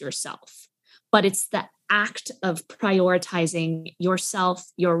prioritize yourself, but it's the act of prioritizing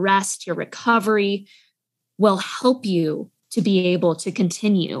yourself, your rest, your recovery will help you to be able to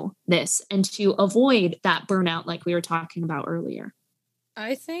continue this and to avoid that burnout like we were talking about earlier.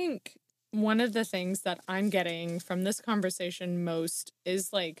 I think one of the things that I'm getting from this conversation most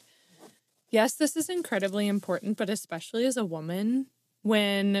is like, yes, this is incredibly important, but especially as a woman,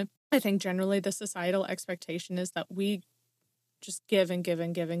 when I think generally the societal expectation is that we just give and give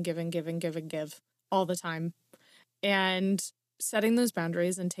and give and give and give and give and give all the time. And setting those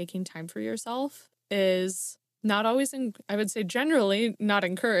boundaries and taking time for yourself is not always, I would say generally not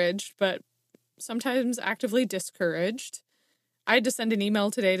encouraged, but sometimes actively discouraged. I had to send an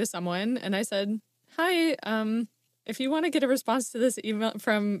email today to someone and I said, hi, if you want to get a response to this email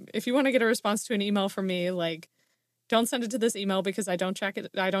if you want to get a response to an email from me, like, don't send it to this email because I don't check it.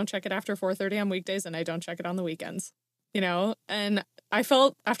 I don't check it after 4:30 on weekdays and I don't check it on the weekends, And I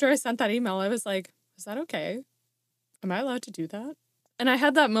felt after I sent that email, I was like, is that okay? Am I allowed to do that? And I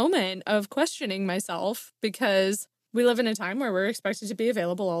had that moment of questioning myself because we live in a time where we're expected to be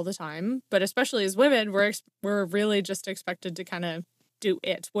available all the time. But especially as women, we're really just expected to kind of do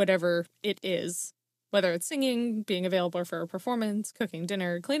it, whatever it is, whether it's singing, being available for a performance, cooking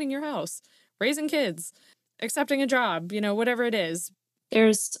dinner, cleaning your house, raising kids, accepting a job, whatever it is.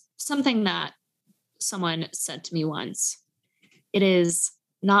 There's something that someone said to me once. It is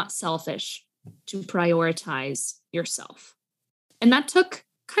not selfish to prioritize yourself. And that took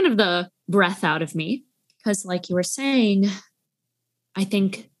kind of the breath out of me because, like you were saying, I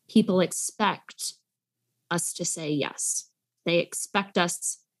think people expect us to say yes. They expect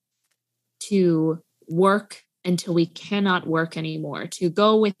us to work until we cannot work anymore, to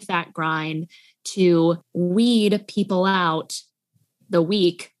go with that grind, to weed people out, the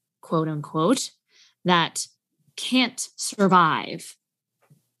weak, quote unquote, that can't survive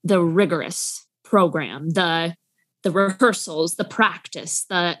the rigorous program, the rehearsals, the practice,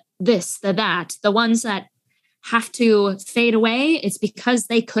 the this, the that, the ones that have to fade away. It's because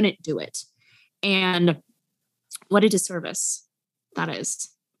they couldn't do it. And what a disservice that is.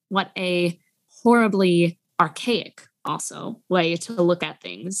 What a horribly archaic also way to look at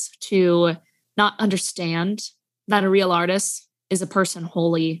things, to not understand that a real artist is a person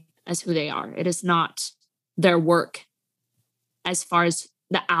wholly as who they are. It is not their work as far as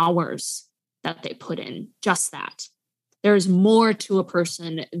the hours that they put in, just that. There's more to a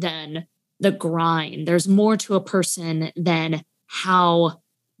person than the grind. There's more to a person than how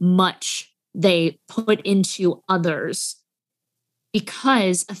much they put into others,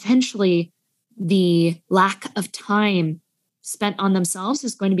 because eventually the lack of time spent on themselves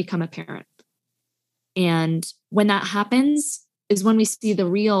is going to become apparent. And when that happens is when we see the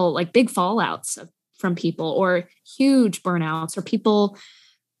real, like, big fallouts from people, or huge burnouts, or people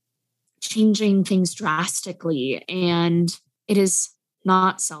changing things drastically. And it is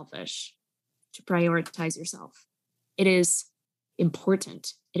not selfish to prioritize yourself. It is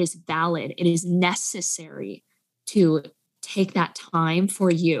important. It is valid. It is necessary to take that time for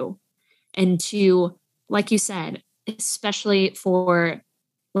you and to, like you said, especially for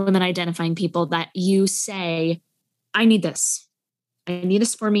women identifying people, that you say, I need this. I need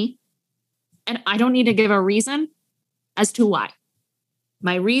this for me. And I don't need to give a reason as to why.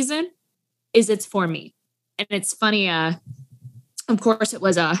 My reason is it's for me. And it's funny, of course, it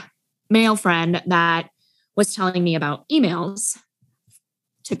was a male friend that was telling me about emails,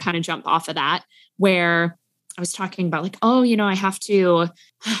 to kind of jump off of that, where I was talking about like, oh, I have to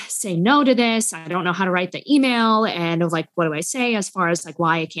say no to this. I don't know how to write the email. And like, what do I say as far as like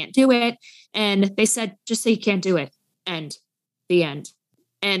why I can't do it? And they said, just say you can't do it. And the end.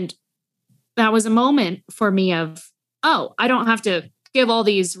 And that was a moment for me of, oh, I don't have to give all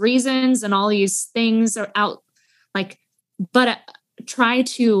these reasons and all these things are out, like, but try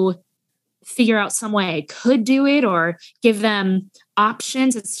to figure out some way I could do it or give them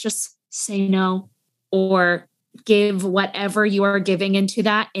options. It's just say no or give whatever you are giving into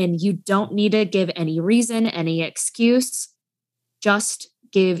that. And you don't need to give any reason, any excuse. Just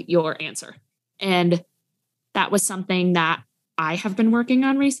give your answer. And that was something that I have been working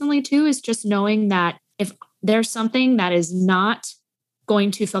on recently too, is just knowing that if there's something that is not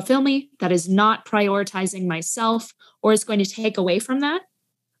going to fulfill me, that is not prioritizing myself, or is going to take away from that,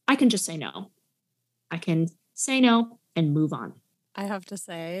 I can just say no. I can say no and move on. I have to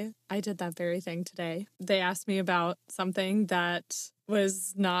say, I did that very thing today. They asked me about something that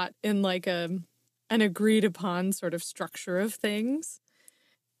was not in like an agreed upon sort of structure of things.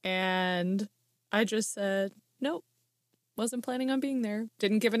 And I just said, nope, wasn't planning on being there.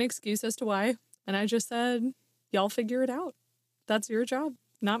 Didn't give an excuse as to why. And I just said, y'all figure it out. That's your job,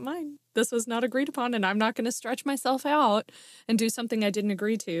 not mine. This was not agreed upon, and I'm not going to stretch myself out and do something I didn't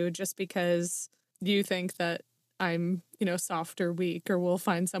agree to just because you think that I'm, soft or weak or we'll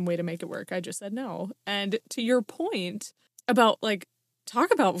find some way to make it work. I just said no. And to your point about like,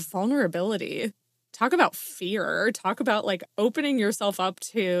 talk about vulnerability, talk about fear, talk about like opening yourself up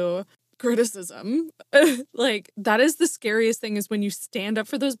to criticism. Like that is the scariest thing, is when you stand up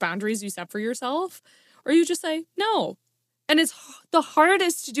for those boundaries you set for yourself, or you just say no. And it's the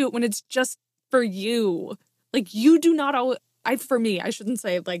hardest to do it when it's just for you. Like you do not, for me, I shouldn't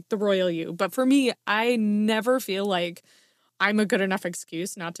say like the royal you, but for me, I never feel like I'm a good enough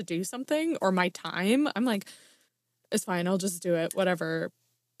excuse not to do something, or my time. I'm like, it's fine, I'll just do it, whatever.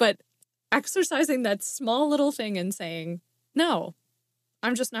 But exercising that small little thing and saying, no,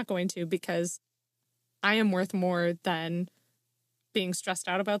 I'm just not going to, because I am worth more than being stressed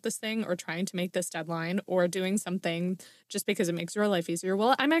out about this thing or trying to make this deadline or doing something just because it makes your life easier.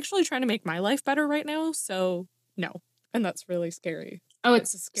 Well, I'm actually trying to make my life better right now, so no. And that's really scary. Oh,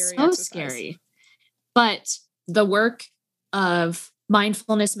 it's a scary so exercise. Scary. But the work of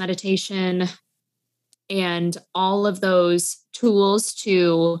mindfulness meditation and all of those tools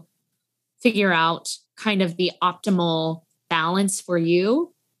to figure out kind of the optimal balance for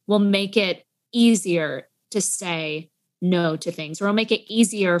you will make it easier to say no to things, or it'll make it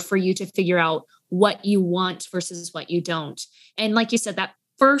easier for you to figure out what you want versus what you don't. And like you said,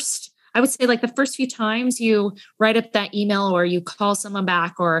 I would say like the first few times you write up that email or you call someone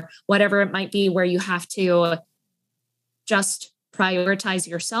back or whatever it might be, where you have to just prioritize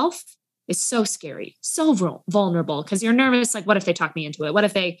yourself, is so scary, so vulnerable, because you're nervous. Like, what if they talk me into it? What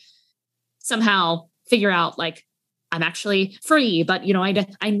if they somehow figure out like, I'm actually free, but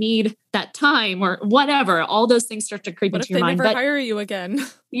I need that time or whatever. All those things start to creep into your mind. What if they never hire you again?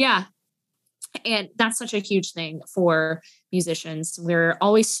 Yeah. And that's such a huge thing for musicians. We're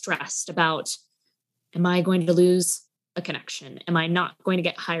always stressed about, am I going to lose a connection? Am I not going to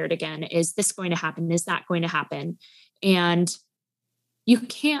get hired again? Is this going to happen? Is that going to happen? And you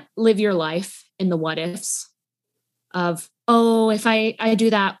can't live your life in the what ifs of, oh, if I do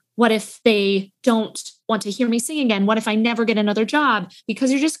that, what if they don't want to hear me sing again? What if I never get another job? Because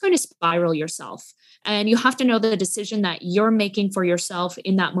you're just going to spiral yourself. And you have to know the decision that you're making for yourself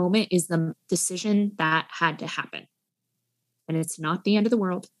in that moment is the decision that had to happen. And it's not the end of the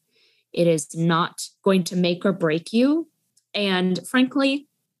world. It is not going to make or break you. And frankly,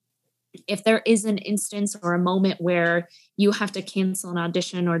 if there is an instance or a moment where you have to cancel an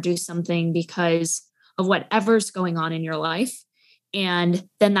audition or do something because of whatever's going on in your life, and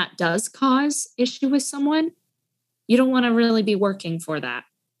then that does cause issue with someone, you don't want to really be working for that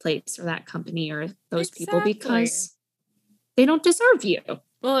place or that company or those people, because they don't deserve you.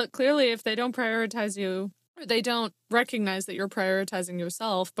 Well, clearly, if they don't prioritize you, or they don't recognize that you're prioritizing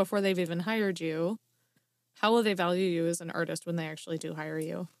yourself before they've even hired you, how will they value you as an artist when they actually do hire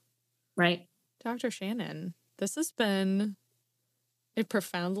you? Right. Dr. Shannon, this has been a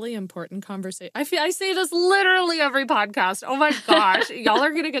profoundly important conversation. I say this literally every podcast. Oh my gosh. Y'all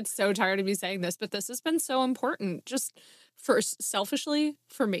are going to get so tired of me saying this, but this has been so important. Just first, selfishly,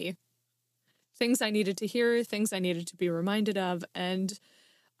 for me. Things I needed to hear, things I needed to be reminded of, and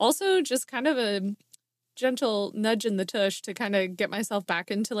also just kind of gentle nudge in the tush to kind of get myself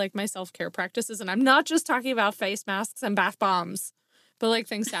back into like my self-care practices. And I'm not just talking about face masks and bath bombs, but like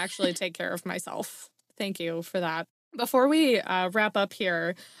things to actually take care of myself. Thank you for that. Before we wrap up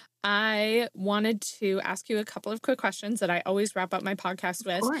here, I wanted to ask you a couple of quick questions that I always wrap up my podcast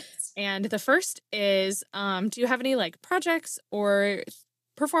with. Of course. And the first is, do you have any like projects or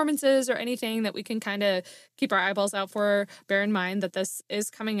performances or anything that we can kind of keep our eyeballs out for? Bear in mind that this is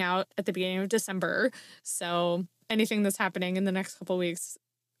coming out at the beginning of December. So anything that's happening in the next couple weeks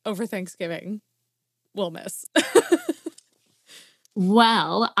over Thanksgiving, we'll miss.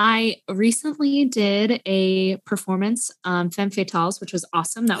 Well, I recently did a performance, Femme Fatales, which was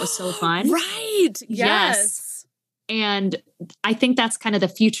awesome. That was so fun. Right. Yes. And I think that's kind of the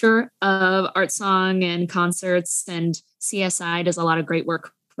future of art song and concerts, and CSI does a lot of great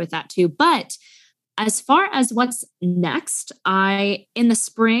work with that too. But as far as what's next, in the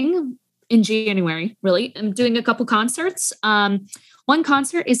spring, in January, really, I'm doing a couple concerts. One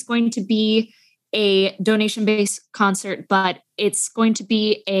concert is going to be a donation-based concert, but it's going to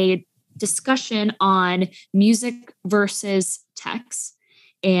be a discussion on music versus text.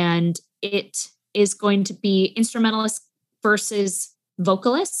 And it is going to be instrumentalists versus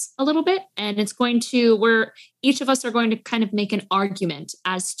vocalists a little bit. And it's going to, where each of us are going to kind of make an argument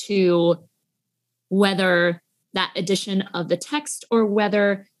as to whether that addition of the text or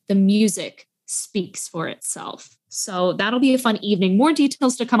whether the music speaks for itself. So that'll be a fun evening. More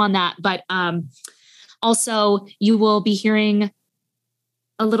details to come on that. But also, you will be hearing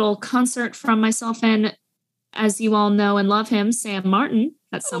a little concert from myself and, as you all know and love him, Sam Martin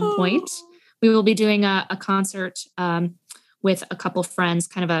at some point. We will be doing a concert with a couple friends,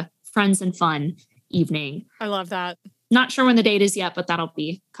 kind of a friends and fun evening. I love that. Not sure when the date is yet, but that'll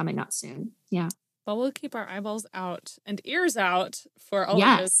be coming up soon. Yeah. Well, we'll keep our eyeballs out and ears out for all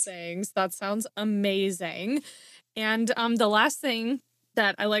of those things. That sounds amazing. And the last thing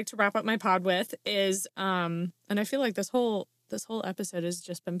that I like to wrap up my pod with is, and I feel like this whole episode has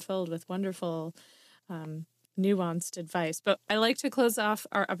just been filled with wonderful, nuanced advice. But I like to close off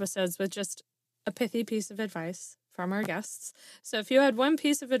our episodes with just a pithy piece of advice from our guests. So if you had one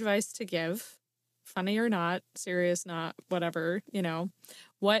piece of advice to give, funny or not, serious not, whatever,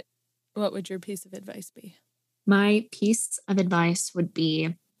 what would your piece of advice be? My piece of advice would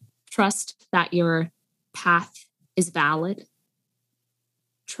be trust that your path is valid.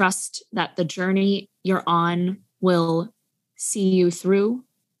 Trust that the journey you're on will see you through,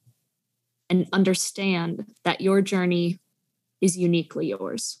 and understand that your journey is uniquely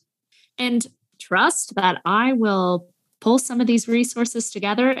yours. And trust that I will pull some of these resources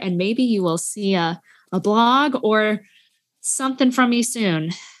together, and maybe you will see a blog or something from me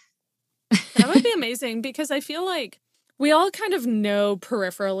soon. That would be amazing, because I feel like we all kind of know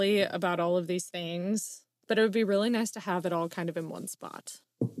peripherally about all of these things, but it would be really nice to have it all kind of in one spot.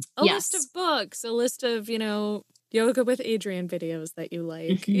 A list of books, a list of, Yoga with Adrienne videos that you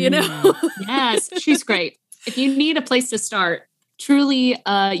like, Yes, she's great. If you need a place to start, truly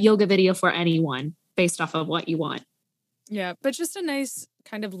a yoga video for anyone based off of what you want. Yeah, but just a nice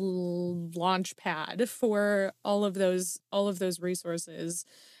kind of launch pad for all of those resources.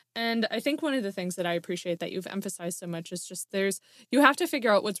 And I think one of the things that I appreciate that you've emphasized so much is just you have to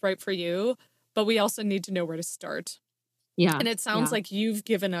figure out what's right for you, but we also need to know where to start. Yeah. And it sounds like you've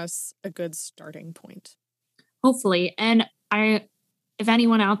given us a good starting point. Hopefully. And if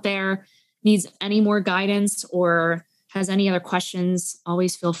anyone out there needs any more guidance or has any other questions,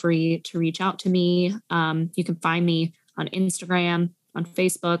 always feel free to reach out to me. You can find me on Instagram, on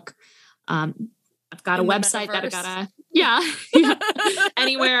Facebook. I've got a website that I gotta,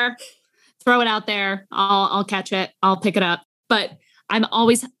 anywhere, throw it out there. I'll catch it. I'll pick it up. But I'm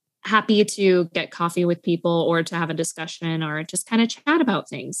always happy to get coffee with people or to have a discussion or just kind of chat about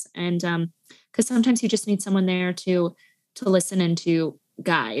things. And because sometimes you just need someone there to listen and to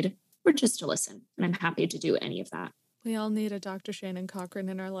guide, or just to listen. And I'm happy to do any of that. We all need a Dr. Shannon Cochran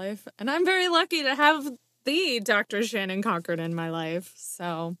in our life. And I'm very lucky to have the Dr. Shannon Cochran in my life.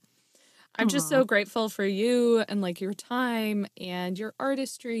 So I'm just so grateful for you and like your time and your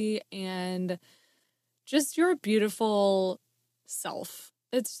artistry and just your beautiful self.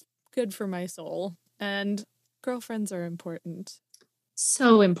 It's good for my soul. And girlfriends are important.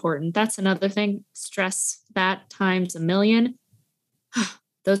 So important. That's another thing. Stress that times a million.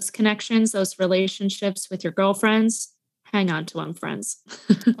 Those connections, those relationships with your girlfriends, hang on to them, friends.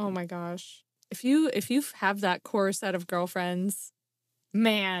 Oh my gosh. If you have that core set of girlfriends,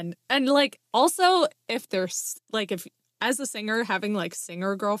 man. And like also if there's like, if as a singer having like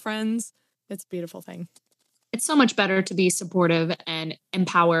singer girlfriends, it's a beautiful thing. It's so much better to be supportive and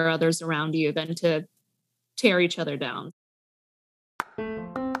empower others around you than to tear each other down.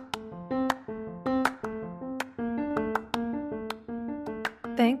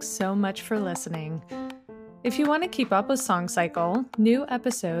 Thanks so much for listening. If you want to keep up with Song Cycle, new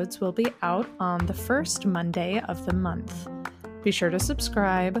episodes will be out on the first Monday of the month. Be sure to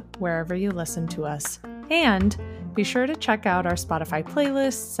subscribe wherever you listen to us. And be sure to check out our Spotify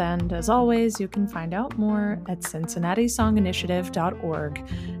playlists, and as always, you can find out more at CincinnatiSongInitiative.org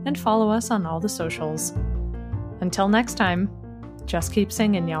and follow us on all the socials. Until next time, just keep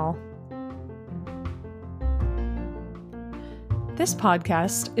singing, y'all. This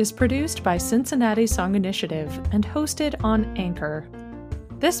podcast is produced by Cincinnati Song Initiative and hosted on Anchor.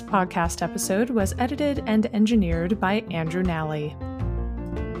 This podcast episode was edited and engineered by Andrew Nally.